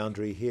no-flow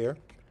boundary here,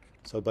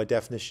 so by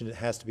definition it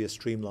has to be a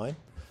streamline.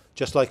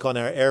 Just like on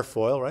our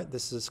airfoil, right?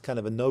 This is kind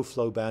of a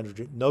no-flow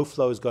boundary. No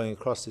flow is going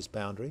across this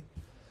boundary.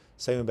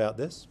 Same about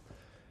this.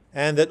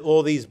 And that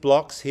all these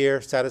blocks here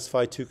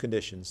satisfy two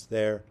conditions.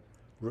 They're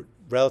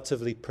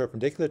relatively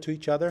perpendicular to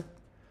each other,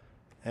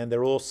 and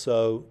they're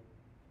also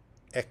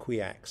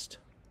equiaxed,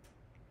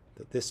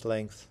 that this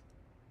length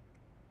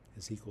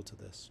is equal to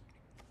this.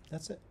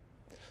 That's it.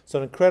 So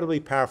an incredibly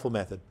powerful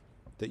method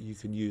that you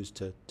can use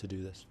to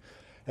do this.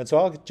 And so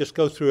I'll just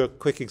go through a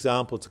quick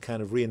example to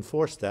kind of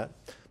reinforce that.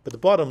 But the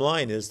bottom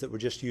line is that we're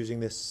just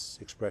using this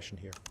expression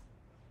here.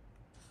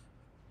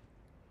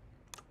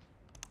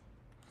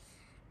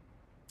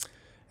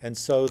 And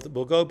so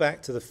we'll go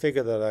back to the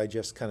figure that I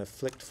just kind of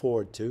flicked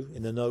forward to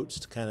in the notes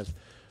to kind of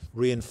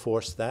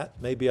reinforce that.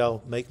 Maybe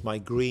I'll make my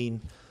green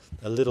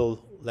a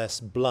little less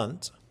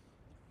blunt.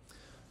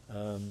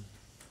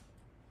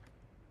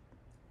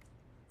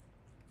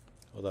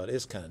 Although it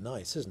is kind of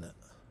nice, isn't it?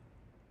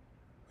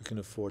 We can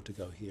afford to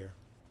go here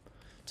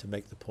to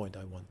make the point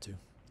I want to.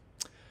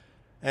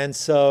 And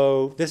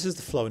so this is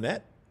the flow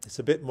net. It's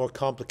a bit more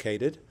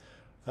complicated.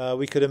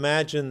 We could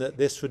imagine that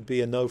this would be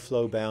a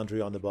no-flow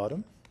boundary on the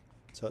bottom.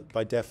 So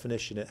by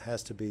definition, it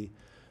has to be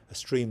a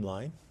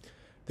streamline.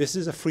 This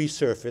is a free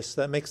surface.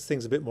 That makes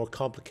things a bit more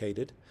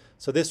complicated.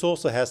 So this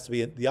also has to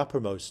be the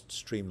uppermost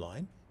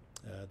streamline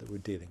that we're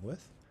dealing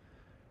with.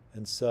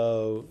 And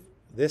so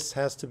this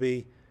has to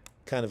be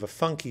kind of a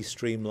funky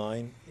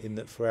streamline in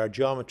that for our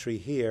geometry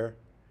here,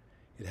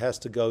 it has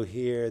to go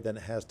here, then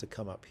it has to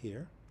come up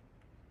here,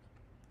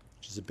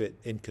 which is a bit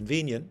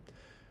inconvenient.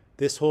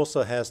 This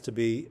also has to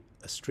be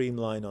a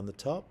streamline on the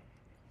top,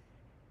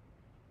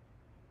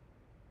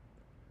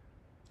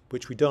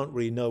 which we don't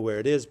really know where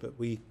it is, but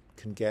we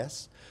can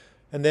guess.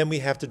 And then we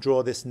have to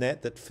draw this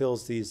net that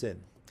fills these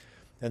in.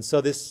 And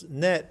so this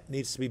net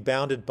needs to be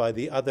bounded by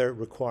the other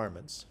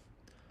requirements.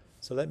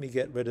 So let me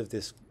get rid of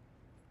this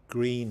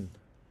green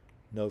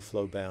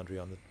no-flow boundary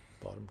on the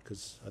bottom,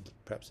 because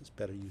perhaps it's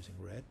better using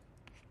red,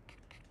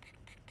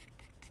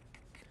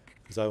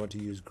 because I want to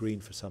use green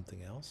for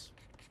something else.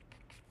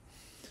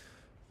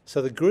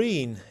 So the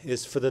green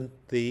is for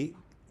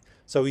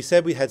so we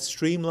said we had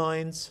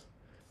streamlines,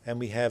 and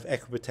we have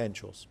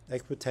equipotentials.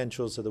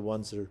 Equipotentials are the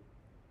ones that are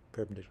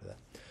perpendicular to that.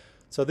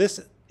 So this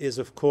is,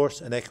 of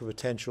course, an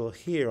equipotential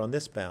here on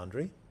this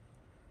boundary.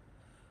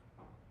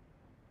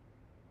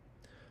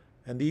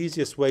 And the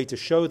easiest way to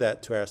show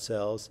that to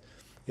ourselves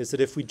is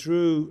that if we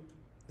drew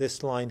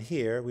this line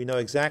here, we know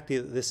exactly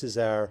that this is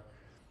our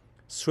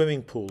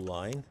swimming pool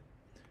line,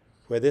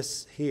 where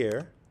this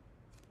here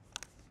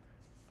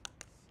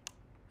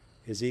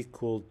is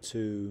equal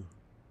to,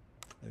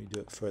 let me do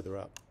it further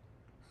up.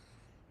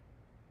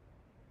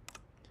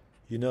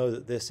 You know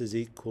that this is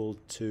equal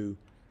to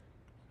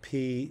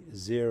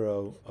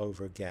P0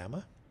 over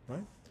gamma,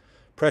 right?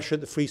 Pressure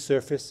at the free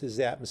surface is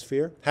the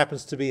atmosphere.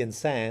 Happens to be in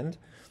sand,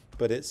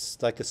 but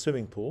it's like a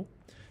swimming pool.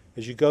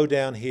 As you go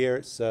down here,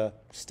 it's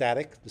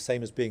static, the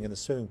same as being in a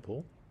swimming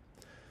pool.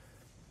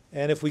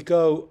 And if we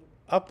go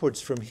upwards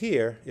from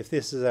here, if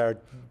this is our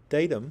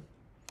datum,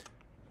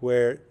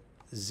 where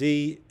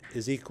Z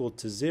is equal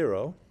to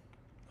 0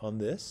 on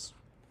this,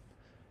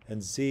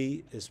 and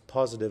Z is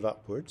positive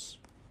upwards,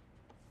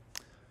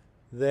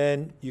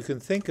 then you can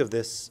think of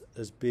this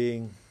as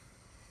being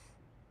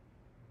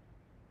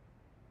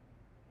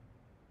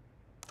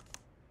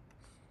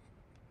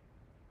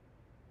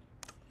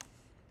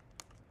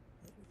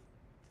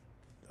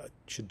I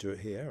should do it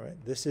here,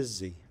 right? This is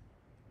Z,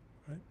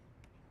 right?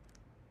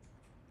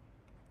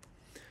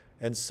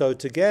 And so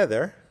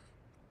together,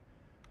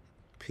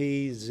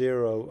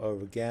 P0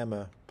 over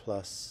gamma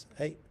plus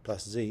 8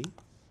 plus Z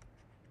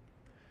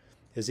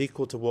is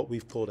equal to what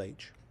we've called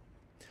H.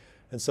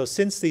 And so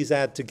since these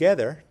add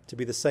together to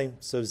be the same,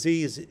 so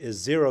Z is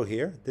 0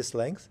 here, this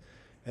length,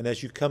 and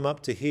as you come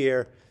up to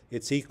here,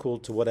 it's equal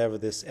to whatever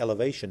this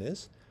elevation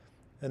is.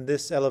 And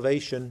this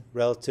elevation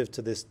relative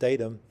to this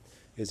datum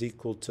is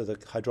equal to the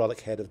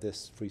hydraulic head of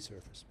this free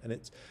surface. And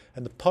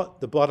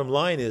the bottom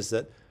line is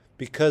that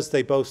because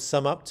they both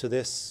sum up to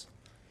this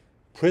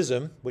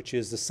prism, which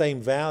is the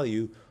same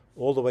value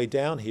all the way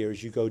down here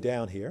as you go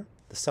down here,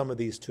 the sum of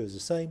these two is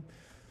the same,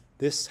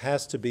 this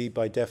has to be,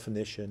 by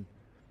definition,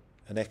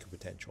 an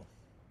equipotential.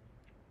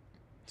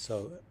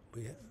 So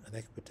we have an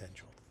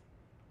equipotential.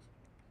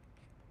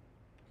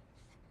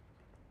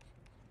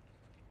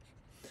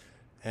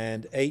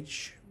 And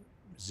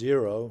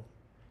H0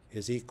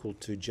 is equal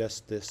to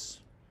just this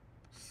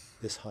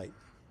height.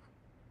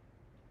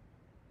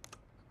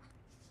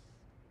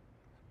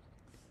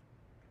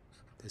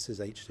 This is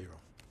H0.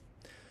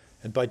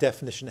 And by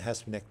definition, it has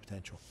to be an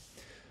equipotential.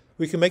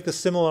 We can make the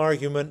similar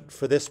argument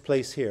for this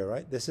place here,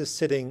 right? This is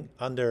sitting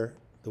under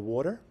the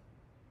water.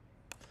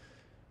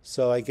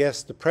 So I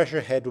guess the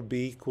pressure head would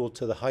be equal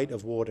to the height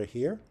of water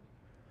here.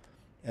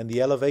 And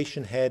the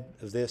elevation head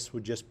of this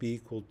would just be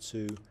equal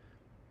to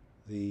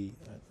the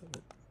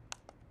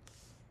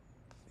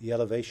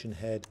elevation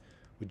head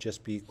would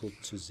just be equal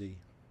to Z.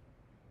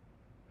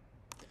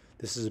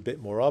 This is a bit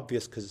more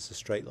obvious because it's a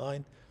straight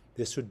line.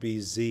 This would be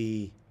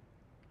Z9,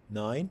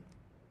 and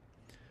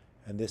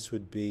this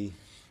would be,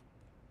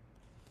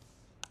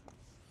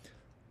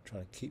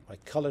 trying to keep my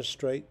colors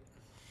straight,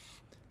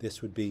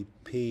 this would be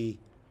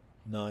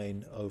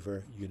P9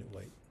 over unit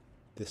weight,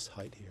 this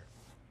height here.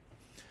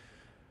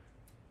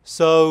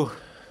 So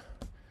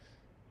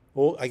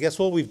I guess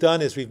all we've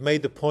done is we've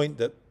made the point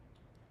that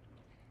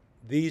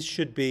these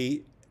should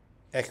be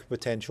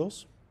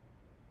equipotentials,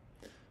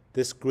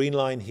 this green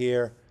line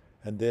here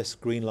and this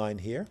green line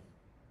here.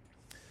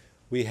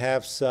 We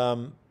have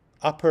some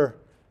upper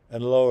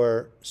and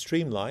lower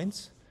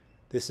streamlines.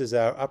 This is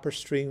our upper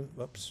stream,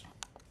 whoops.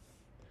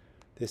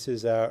 This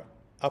is our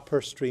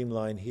upper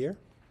streamline here.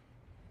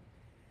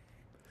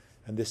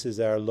 And this is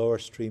our lower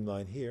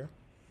streamline here.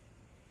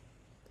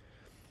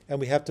 And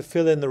we have to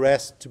fill in the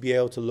rest to be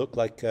able to look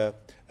like an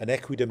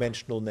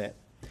equidimensional net.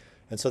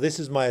 And so this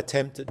is my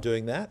attempt at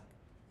doing that.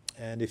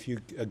 And if you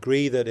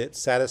agree that it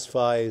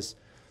satisfies,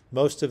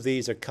 most of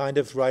these are kind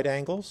of right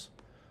angles.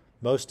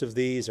 Most of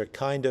these are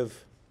kind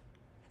of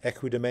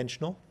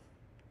equidimensional.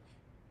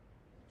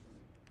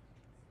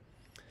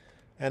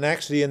 And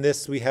actually in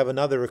this we have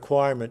another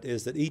requirement,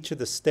 is that each of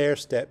the stair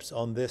steps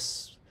on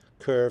this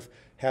curve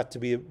have to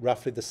be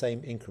roughly the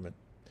same increment.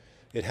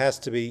 It has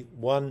to be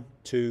 1,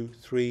 2,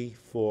 3,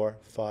 4,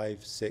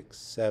 5, 6,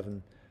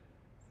 7,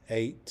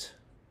 8,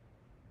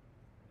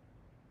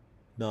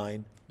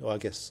 9, or I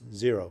guess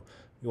 0.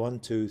 1,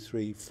 2,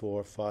 3,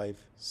 4, 5,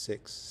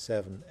 6,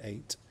 7,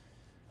 8.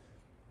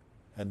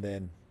 And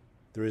then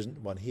there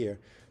isn't one here.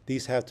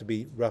 These have to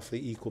be roughly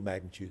equal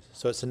magnitudes.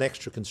 So it's an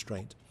extra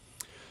constraint.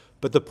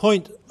 But the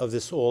point of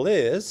this all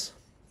is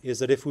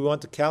that if we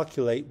want to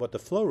calculate what the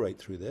flow rate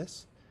through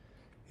this,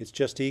 it's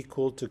just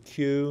equal to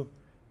Q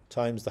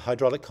times the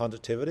hydraulic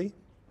conductivity,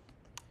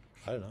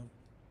 I don't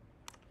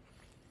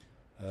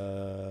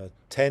know,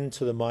 10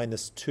 to the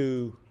minus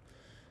 2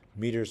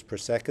 meters per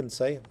second,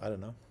 say, I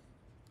don't know.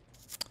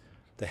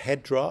 The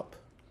head drop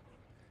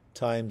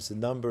times the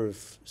number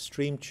of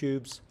stream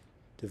tubes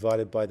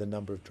divided by the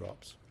number of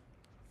drops.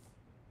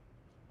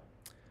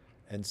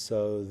 And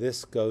so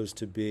this goes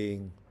to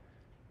being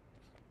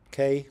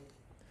K.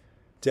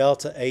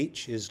 Delta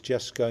H is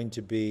just going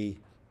to be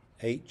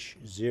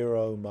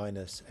H0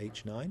 minus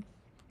H9.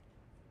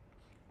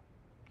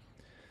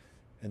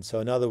 And so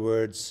in other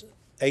words,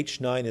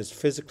 H9 is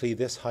physically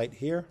this height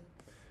here.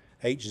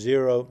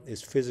 H0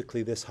 is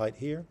physically this height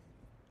here.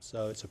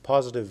 So it's a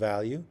positive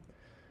value.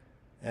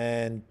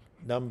 And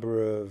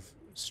number of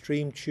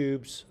stream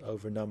tubes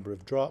over number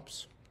of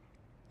drops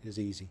is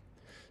easy.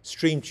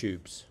 Stream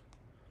tubes.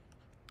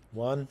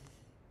 1,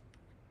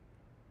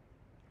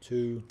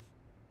 2,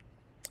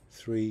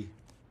 3,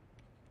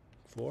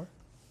 4.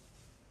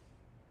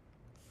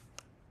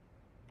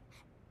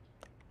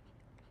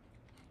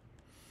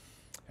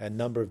 And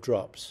number of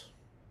drops.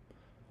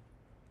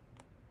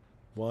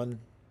 1,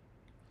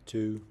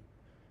 2,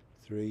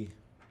 3,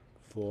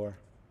 4,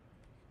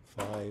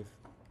 5,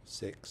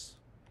 6,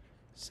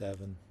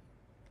 7,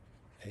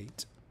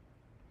 8,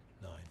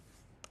 9.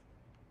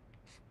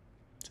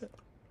 That's it.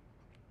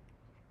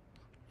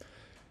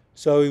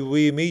 So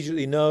we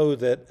immediately know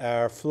that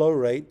our flow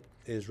rate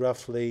is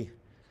roughly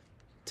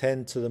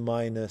 10 to the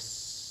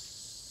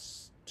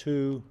minus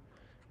 2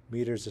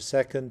 meters a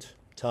second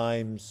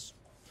times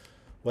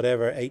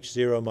whatever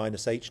H0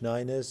 minus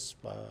H9 is.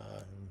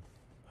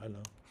 I don't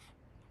know.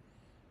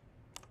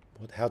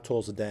 How tall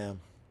is a dam?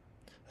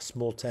 A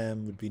small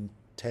dam would be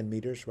 10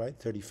 meters, right?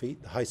 30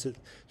 feet. The height of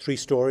 3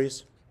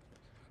 stories,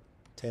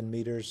 10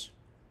 meters,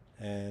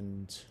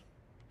 and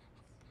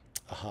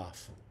a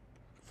half,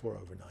 4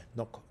 over 9.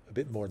 Not a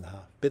bit more than half,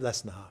 a bit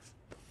less than half.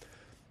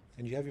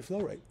 And you have your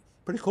flow rate.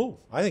 Pretty cool.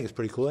 I think it's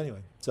pretty cool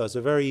anyway. So it's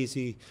a very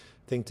easy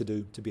thing to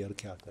do to be able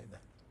to calculate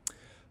that.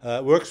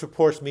 It works for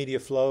porous media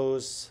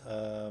flows.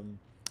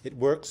 It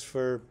works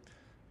for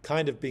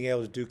kind of being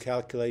able to do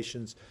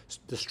calculations.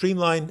 The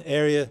streamline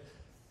area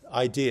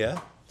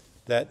idea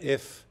that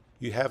if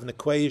you have an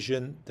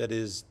equation that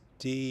is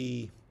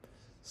d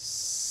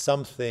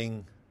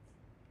something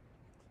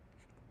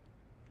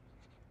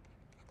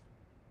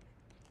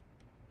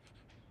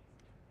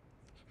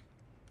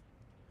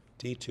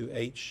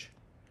d2h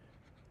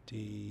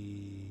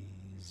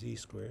dz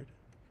squared.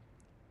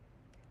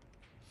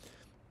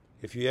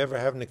 If you ever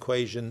have an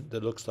equation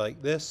that looks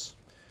like this,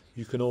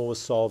 you can always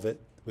solve it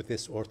with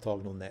this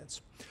orthogonal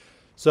nets.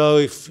 So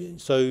if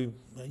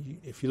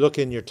you look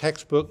in your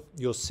textbook,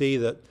 you'll see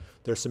that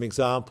there's some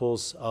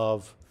examples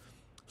of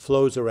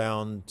flows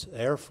around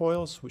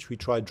airfoils, which we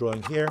tried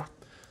drawing here.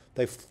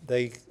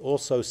 They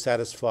also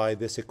satisfy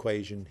this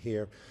equation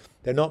here.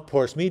 They're not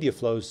porous media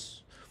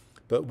flows,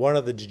 but one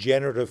of the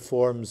degenerative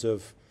forms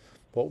of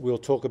what we'll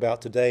talk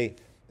about today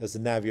as the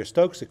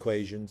Navier-Stokes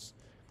equations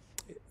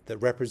that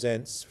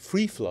represents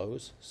free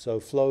flows, so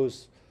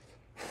flows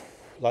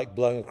like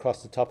blowing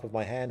across the top of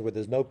my hand where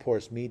there's no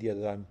porous media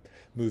that I'm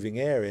moving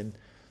air in,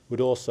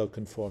 would also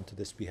conform to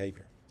this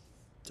behavior.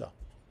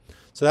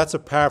 So that's a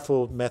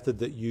powerful method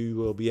that you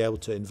will be able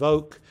to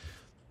invoke.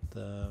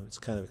 It's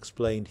kind of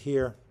explained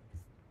here.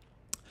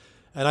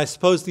 And I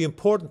suppose the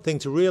important thing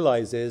to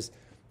realize is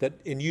that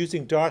in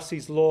using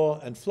Darcy's law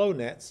and flow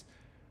nets,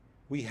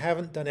 we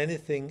haven't done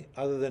anything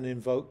other than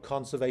invoke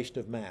conservation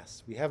of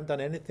mass. We haven't done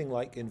anything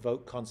like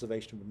invoke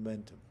conservation of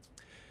momentum.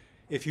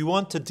 If you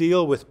want to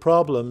deal with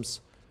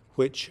problems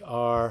which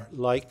are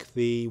like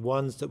the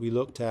ones that we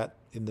looked at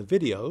in the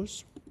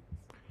videos,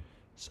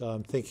 so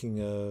I'm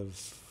thinking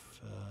of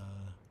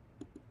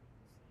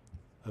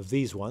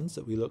these ones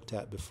that we looked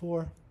at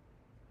before,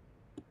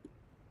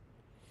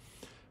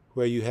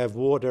 where you have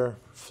water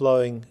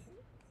flowing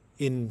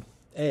in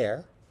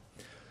air,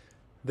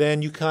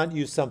 then you can't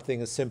use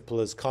something as simple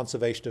as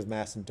conservation of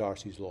mass and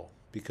Darcy's law,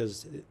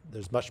 because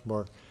it's much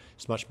more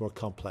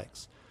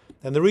complex.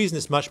 And the reason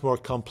it's much more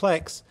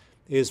complex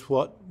is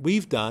what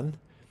we've done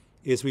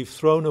is we've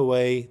thrown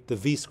away the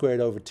v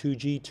squared over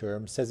 2g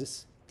term, says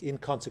it's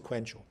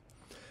inconsequential.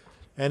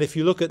 And if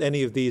you look at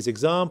any of these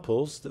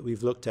examples that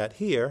we've looked at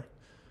here,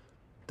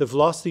 the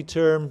velocity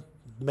term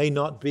may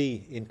not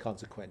be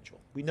inconsequential.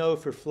 We know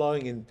if we're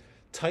flowing in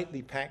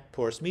tightly packed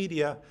porous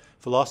media,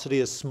 velocity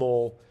is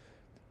small,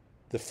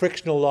 the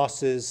frictional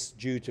losses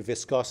due to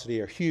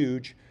viscosity are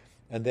huge,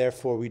 and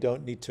therefore we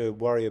don't need to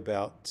worry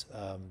about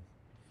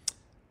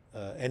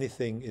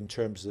anything in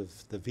terms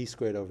of the v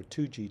squared over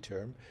 2g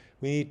term.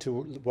 We need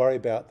to worry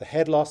about the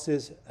head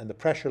losses and the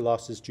pressure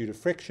losses due to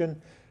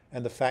friction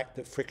and the fact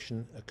that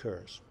friction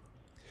occurs.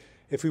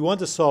 If we want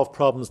to solve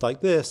problems like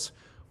this,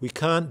 we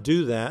can't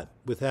do that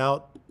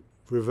without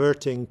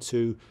reverting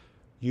to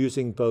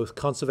using both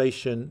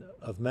conservation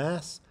of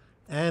mass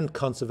and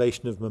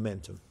conservation of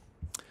momentum.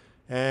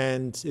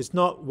 And it's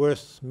not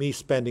worth me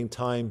spending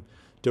time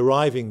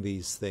deriving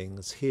these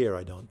things here,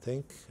 I don't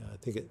think. I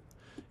think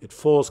it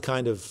falls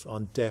kind of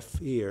on deaf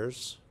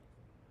ears.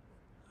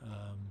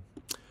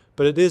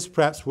 But it is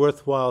perhaps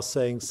worthwhile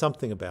saying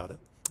something about it,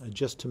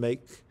 just to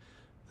make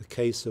the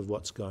case of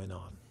what's going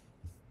on.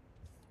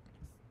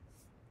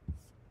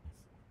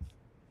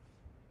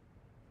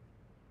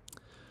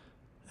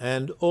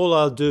 And all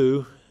I'll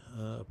do,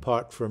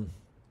 apart from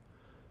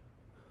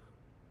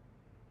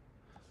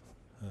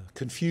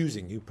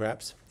confusing you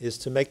perhaps, is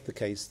to make the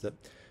case that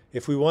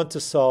if we want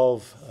to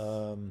solve,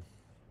 I'm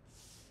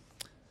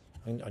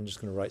just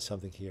going to write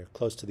something here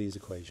close to these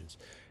equations.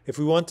 If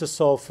we want to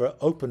solve for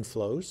open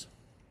flows,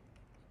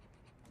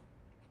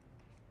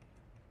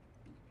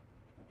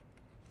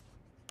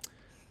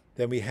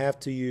 then we have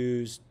to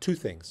use two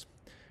things.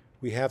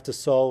 We have to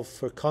solve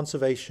for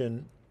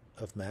conservation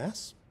of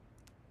mass,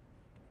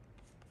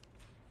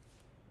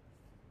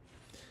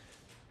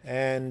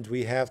 And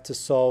we have to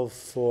solve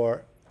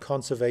for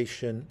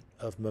conservation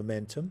of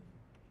momentum.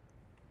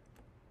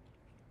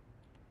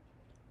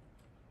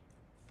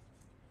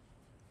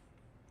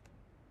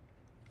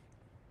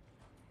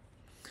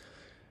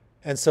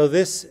 And so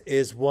this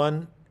is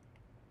one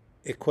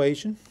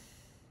equation.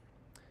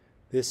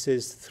 This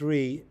is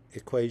three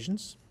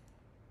equations.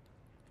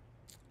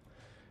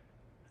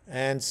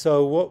 And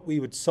so what we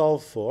would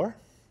solve for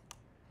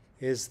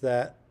is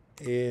that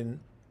in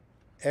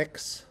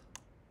x,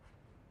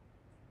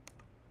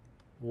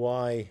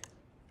 y,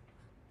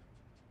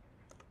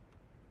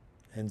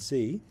 and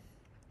z,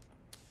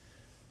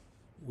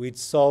 we'd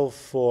solve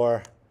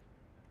for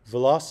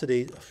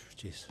velocity,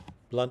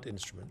 blunt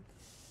instrument.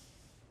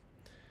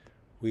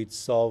 We'd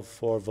solve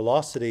for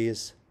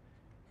velocities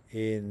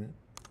in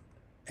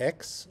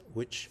x,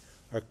 which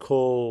are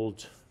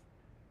called,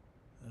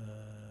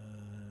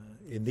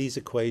 in these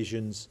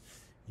equations,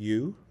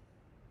 u.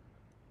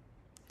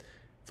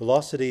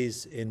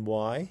 Velocities in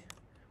y,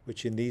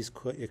 which in these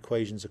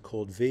equations are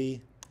called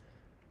v.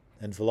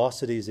 And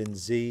velocities in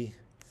z,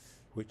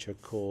 which are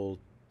called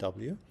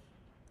w.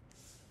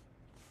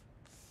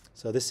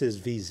 So this is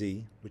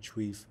vz, which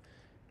we've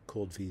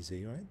called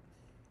vz, right?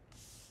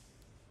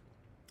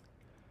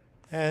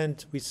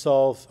 And we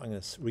solve, I'm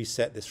going to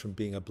reset this from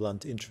being a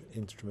blunt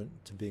instrument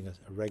to being a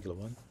regular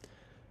one.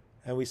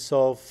 And we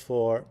solve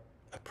for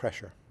a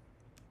pressure.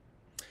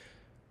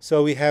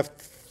 So we have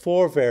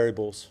four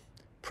variables: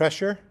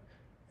 pressure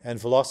and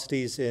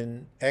velocities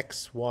in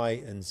x, y,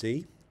 and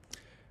z.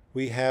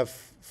 We have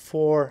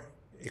four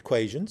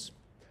equations.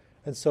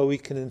 And so we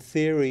can, in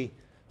theory,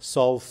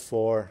 solve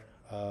for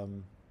the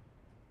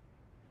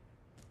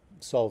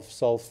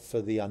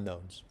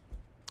unknowns.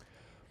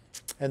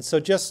 And so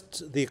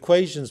just the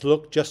equations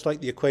look just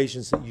like the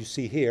equations that you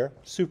see here,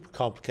 super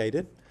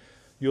complicated.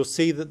 You'll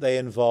see that they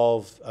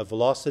involve a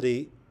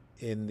velocity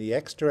in the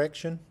x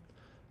direction,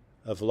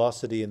 a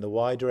velocity in the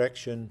y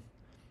direction,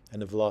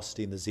 and a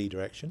velocity in the z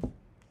direction.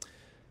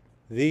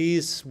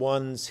 These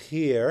ones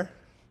here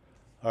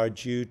are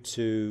due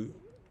to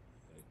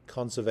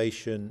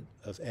conservation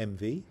of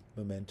mv,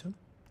 momentum,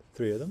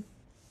 three of them,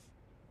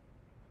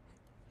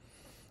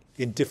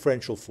 in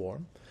differential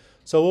form.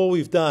 So all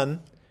we've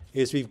done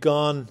is we've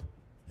gone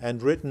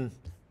and written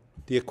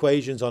the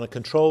equations on a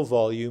control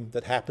volume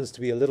that happens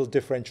to be a little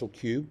differential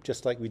cube,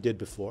 just like we did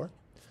before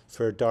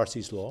for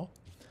Darcy's law.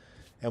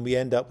 And we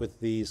end up with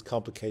these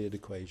complicated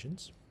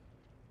equations.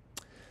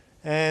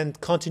 And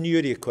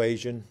continuity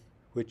equation,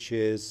 which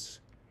is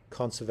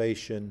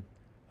conservation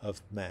of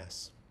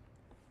mass.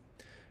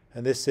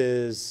 And this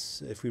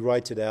is, if we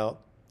write it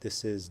out,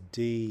 this is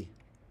d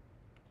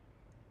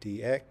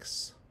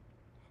dx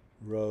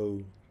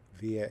rho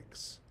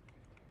vx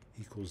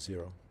equals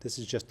 0. This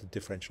is just the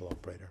differential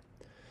operator.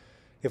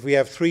 If we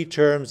have three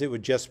terms, it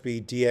would just be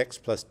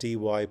dx plus dy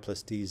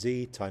plus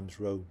dz times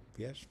rho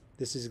vx.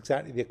 This is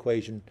exactly the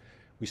equation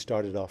we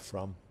started off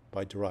from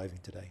by deriving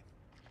today.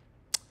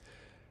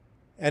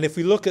 And if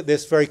we look at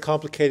this very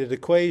complicated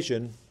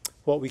equation,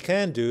 what we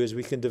can do is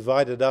we can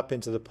divide it up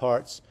into the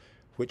parts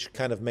which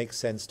kind of make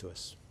sense to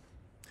us.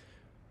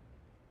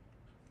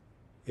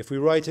 If we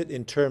write it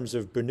in terms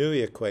of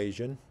Bernoulli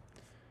equation,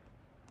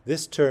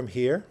 this term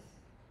here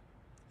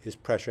is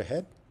pressure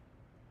head.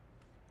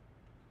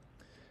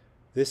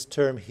 This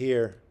term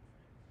here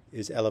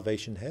is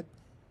elevation head.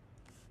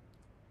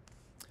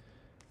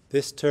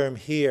 This term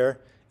here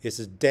is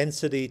a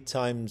density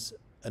times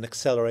an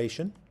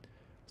acceleration.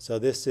 So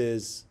this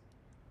is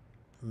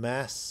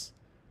mass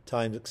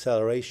times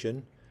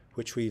acceleration,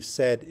 which we've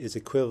said is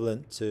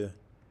equivalent to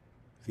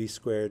v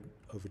squared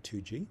over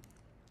 2g.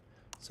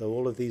 So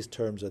all of these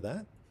terms are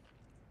that.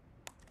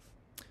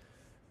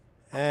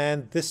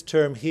 And this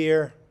term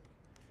here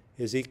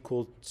is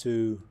equal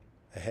to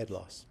a head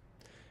loss.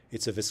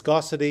 It's a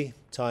viscosity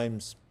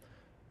times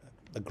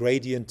a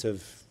gradient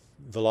of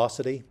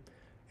velocity,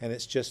 and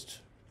it's just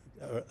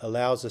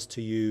allows us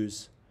to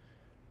use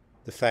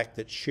the fact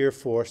that shear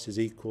force is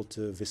equal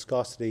to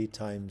viscosity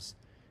times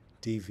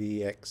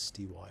dvx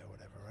dy or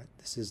whatever, right?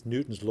 This is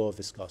Newton's law of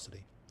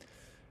viscosity.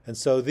 And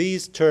so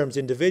these terms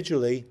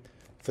individually,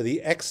 for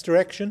the x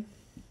direction,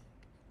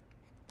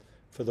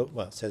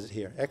 well, it says it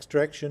here, x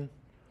direction,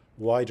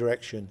 y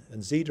direction,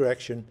 and z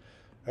direction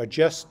are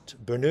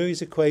just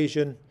Bernoulli's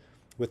equation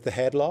with the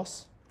head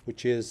loss,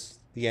 which is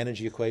the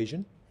energy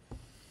equation.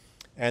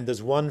 And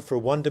there's one for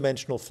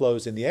one-dimensional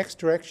flows in the x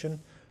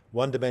direction,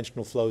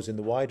 one-dimensional flows in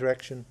the y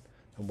direction,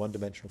 and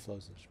one-dimensional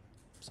flows.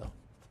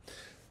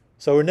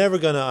 So we're never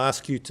going to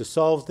ask you to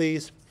solve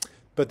these,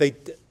 but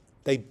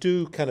they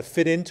do kind of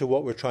fit into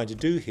what we're trying to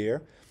do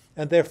here.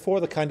 And therefore,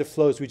 the kind of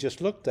flows we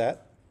just looked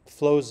at,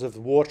 flows of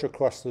water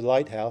across the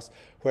lighthouse,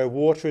 where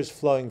water is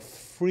flowing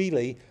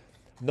freely,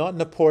 not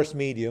in a porous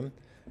medium,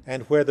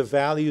 and where the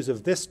values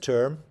of this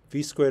term,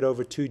 v squared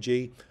over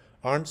 2g,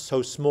 aren't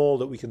so small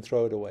that we can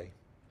throw it away.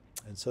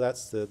 And so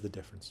that's the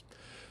difference.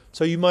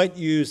 So you might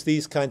use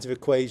these kinds of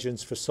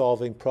equations for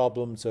solving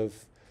problems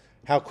of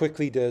how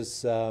quickly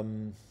does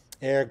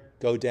air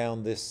go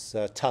down this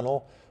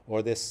tunnel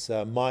or this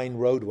mine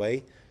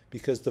roadway,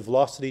 because the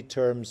velocity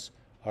terms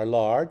are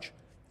large,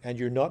 and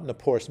you're not in a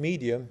porous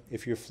medium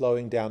if you're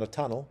flowing down a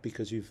tunnel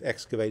because you've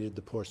excavated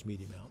the porous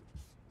medium out.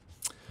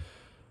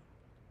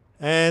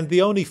 And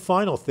the only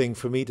final thing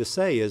for me to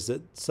say is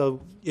that,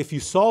 so if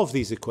you solve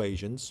these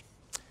equations,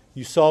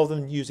 you solve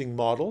them using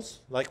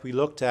models, like we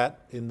looked at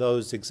in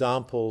those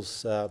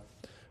examples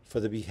for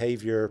the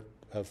behavior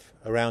of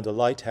around a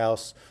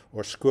lighthouse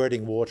or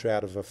squirting water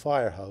out of a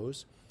fire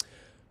hose.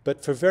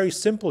 But for very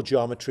simple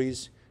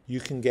geometries, you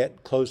can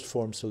get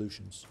closed-form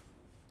solutions.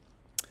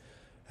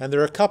 And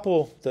there are a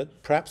couple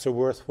that perhaps are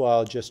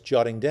worthwhile just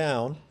jotting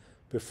down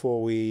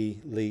before we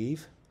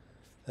leave.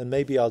 And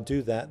maybe I'll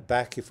do that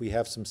back if we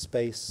have some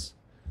space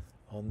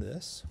on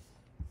this.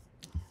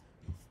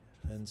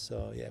 And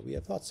so, yeah, we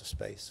have lots of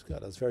space.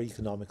 God, that's very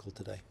economical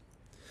today.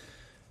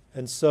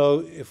 And so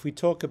if we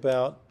talk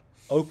about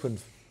open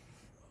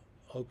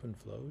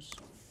flows,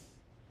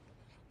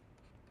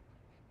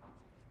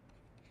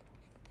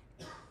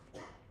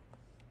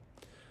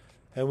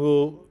 and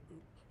we'll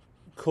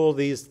call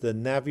these the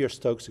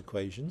Navier-Stokes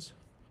equations.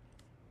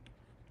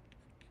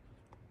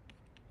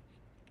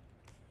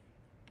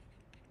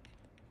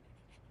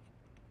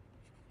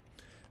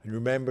 And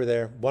remember,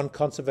 they're 1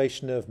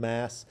 conservation of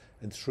mass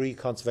and 3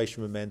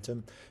 conservation of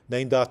momentum,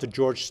 named after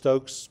George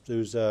Stokes,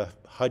 who's a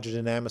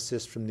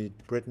hydrodynamicist from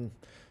Britain,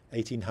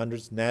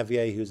 1800s,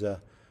 Navier, who's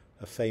a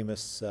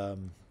famous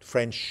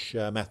French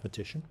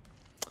mathematician.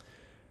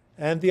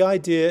 And the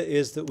idea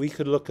is that we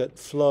could look at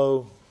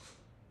flow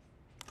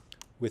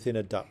within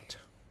a duct.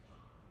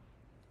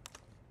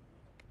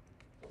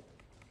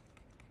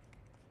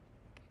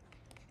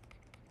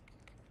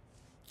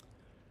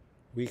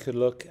 We could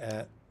look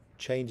at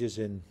changes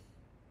in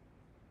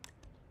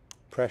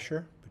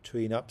pressure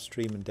between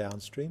upstream and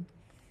downstream.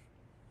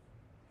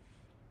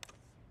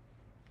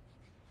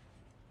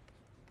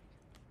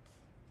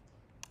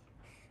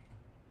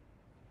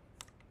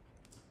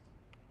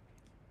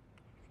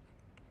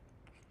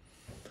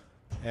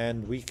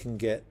 And we can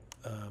get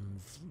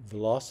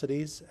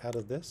velocities out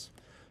of this.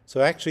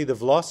 So actually the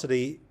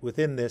velocity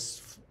within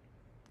this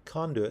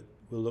conduit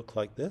will look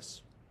like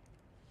this.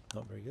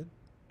 Not very good.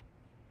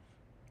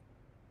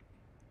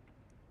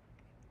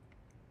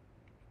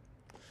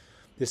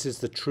 This is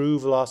the true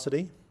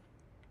velocity.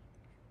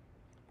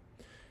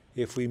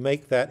 If we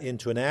make that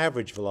into an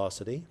average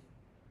velocity,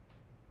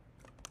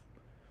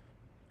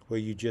 where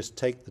you just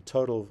take the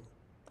total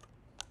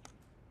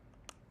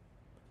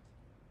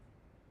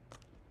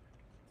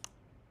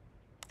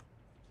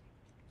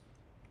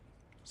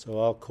so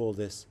I'll call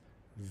this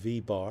V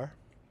bar,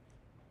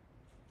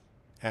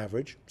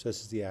 average, so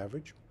this is the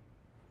average.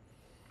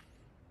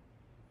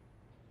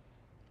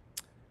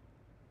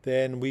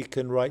 Then we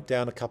can write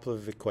down a couple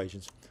of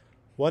equations.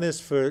 One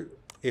is for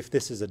if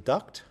this is a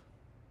duct.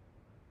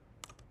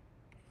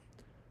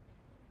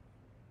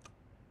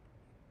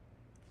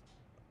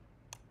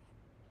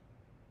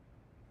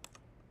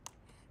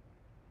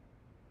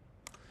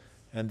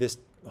 And this,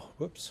 oh,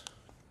 whoops,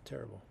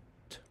 terrible.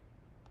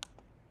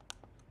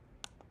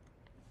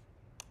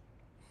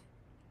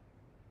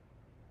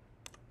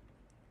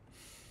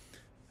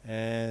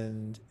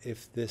 And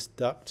if this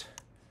duct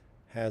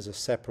has a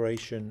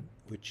separation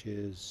which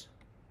is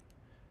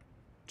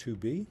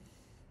 2b,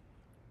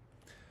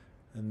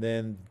 and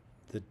then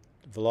the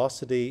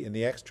velocity in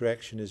the x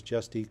direction is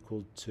just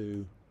equal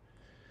to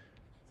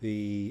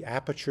the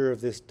aperture of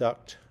this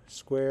duct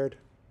squared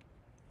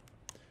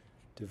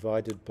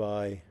divided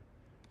by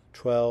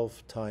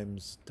 12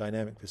 times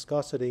dynamic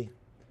viscosity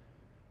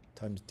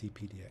times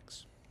dp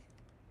dx.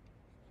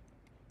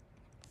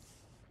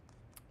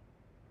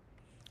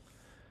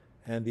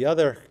 And the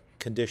other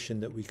condition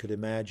that we could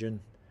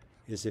imagine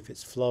is if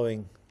it's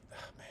flowing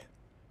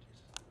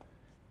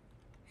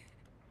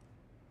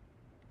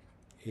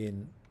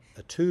in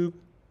a tube,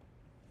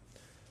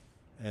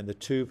 and the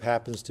tube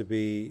happens to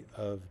be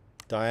of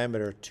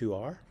diameter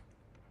 2r,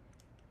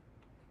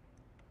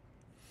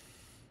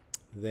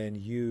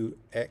 then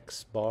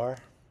ux bar,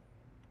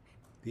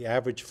 the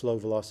average flow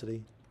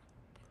velocity,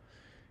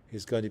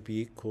 is going to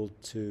be equal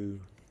to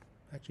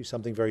actually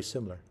something very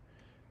similar,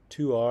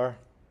 2r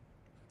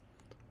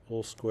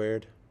all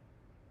squared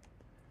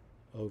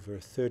over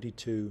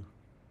 32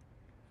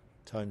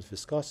 times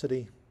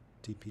viscosity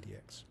dp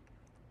dx.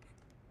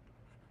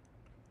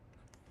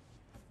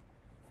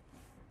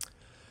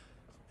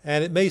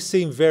 And it may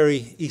seem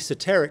very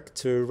esoteric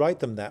to write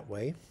them that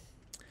way,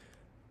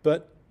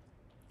 but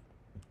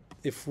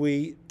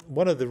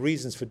one of the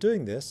reasons for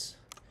doing this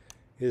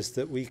is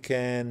that we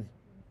can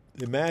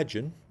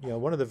imagine,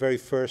 one of the very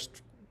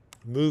first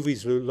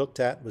movies we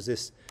looked at was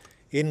this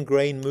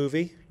In-Grain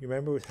movie. You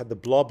remember, it had the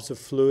blobs of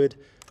fluid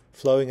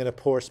flowing in a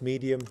porous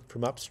medium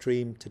from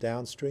upstream to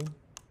downstream.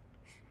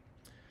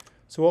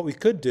 So what we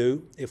could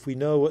do, if we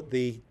know what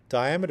the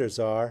diameters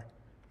are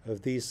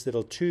of these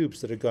little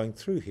tubes that are going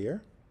through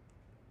here,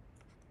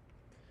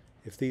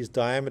 if these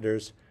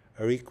diameters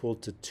are equal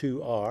to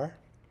 2r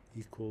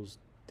equals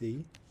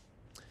d,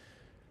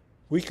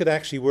 we could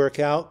actually work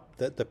out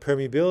that the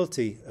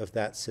permeability of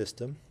that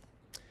system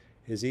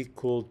is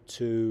equal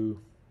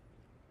to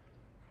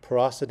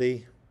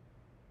porosity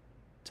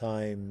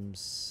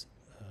times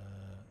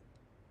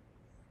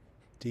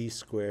d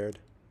squared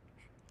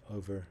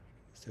over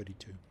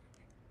 32.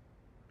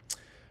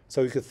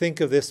 So we could think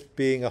of this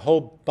being a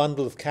whole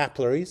bundle of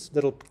capillaries,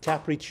 little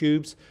capillary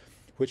tubes,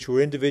 which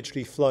were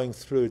individually flowing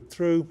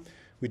through.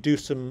 We do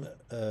some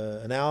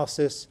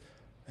analysis,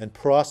 and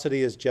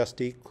porosity is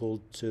just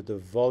equal to the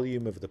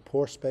volume of the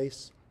pore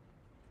space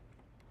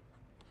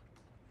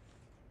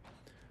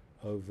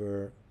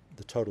over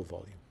the total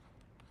volume.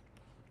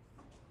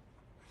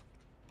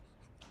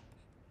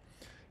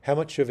 How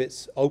much of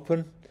it's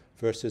open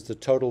versus the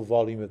total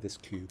volume of this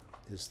cube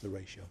is the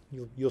ratio.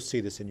 You'll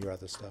see this in your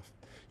other stuff.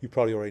 You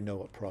probably already know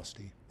what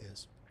porosity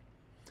is.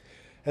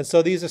 And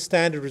so these are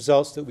standard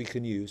results that we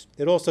can use.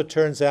 It also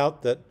turns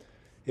out that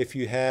if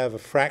you have a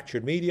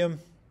fractured medium,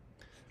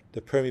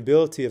 the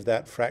permeability of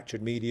that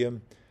fractured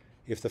medium,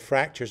 if the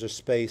fractures are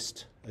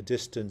spaced a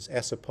distance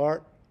s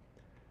apart,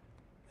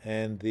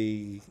 and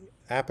the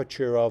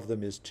aperture of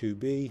them is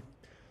 2b,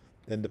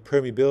 then the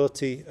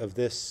permeability of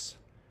this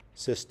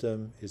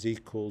system is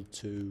equal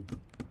to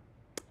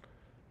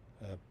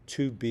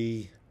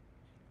 2b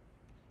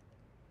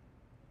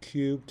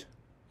cubed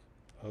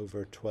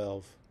over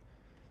 12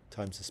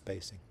 times the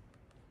spacing.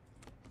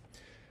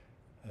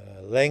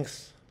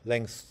 Length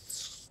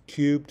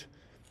cubed,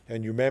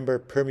 and you remember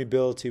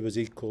permeability was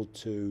equal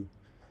to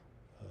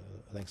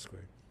length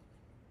squared.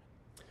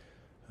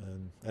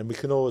 And we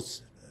can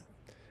always,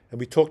 and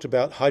we talked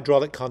about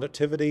hydraulic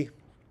conductivity,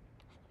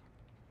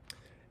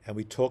 and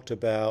we talked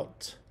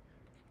about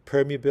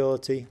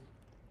permeability.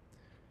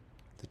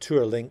 The two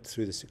are linked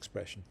through this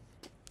expression.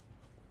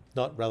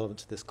 Not relevant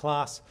to this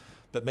class,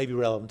 but maybe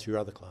relevant to your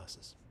other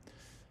classes.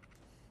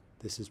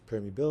 This is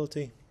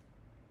permeability.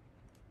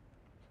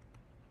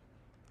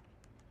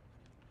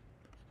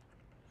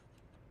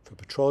 For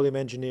petroleum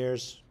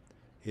engineers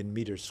in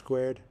meters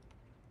squared.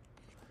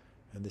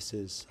 And this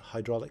is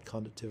hydraulic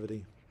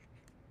conductivity,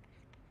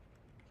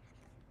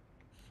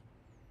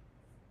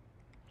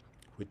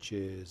 which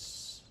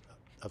is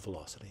a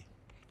velocity.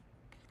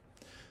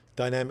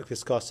 Dynamic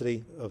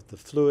viscosity of the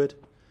fluid,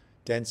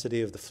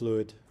 density of the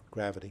fluid,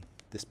 gravity,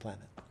 this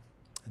planet,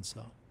 and so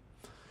on.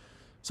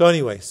 So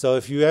anyway, so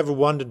if you ever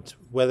wondered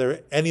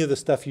whether any of the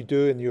stuff you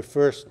do in your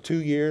first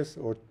 2 years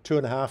or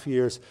 2.5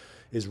 years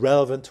is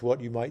relevant to what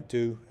you might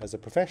do as a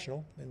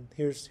professional, and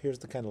here's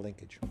the kind of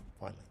linkage,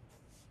 finally.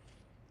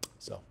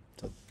 So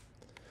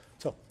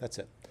that's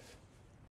it.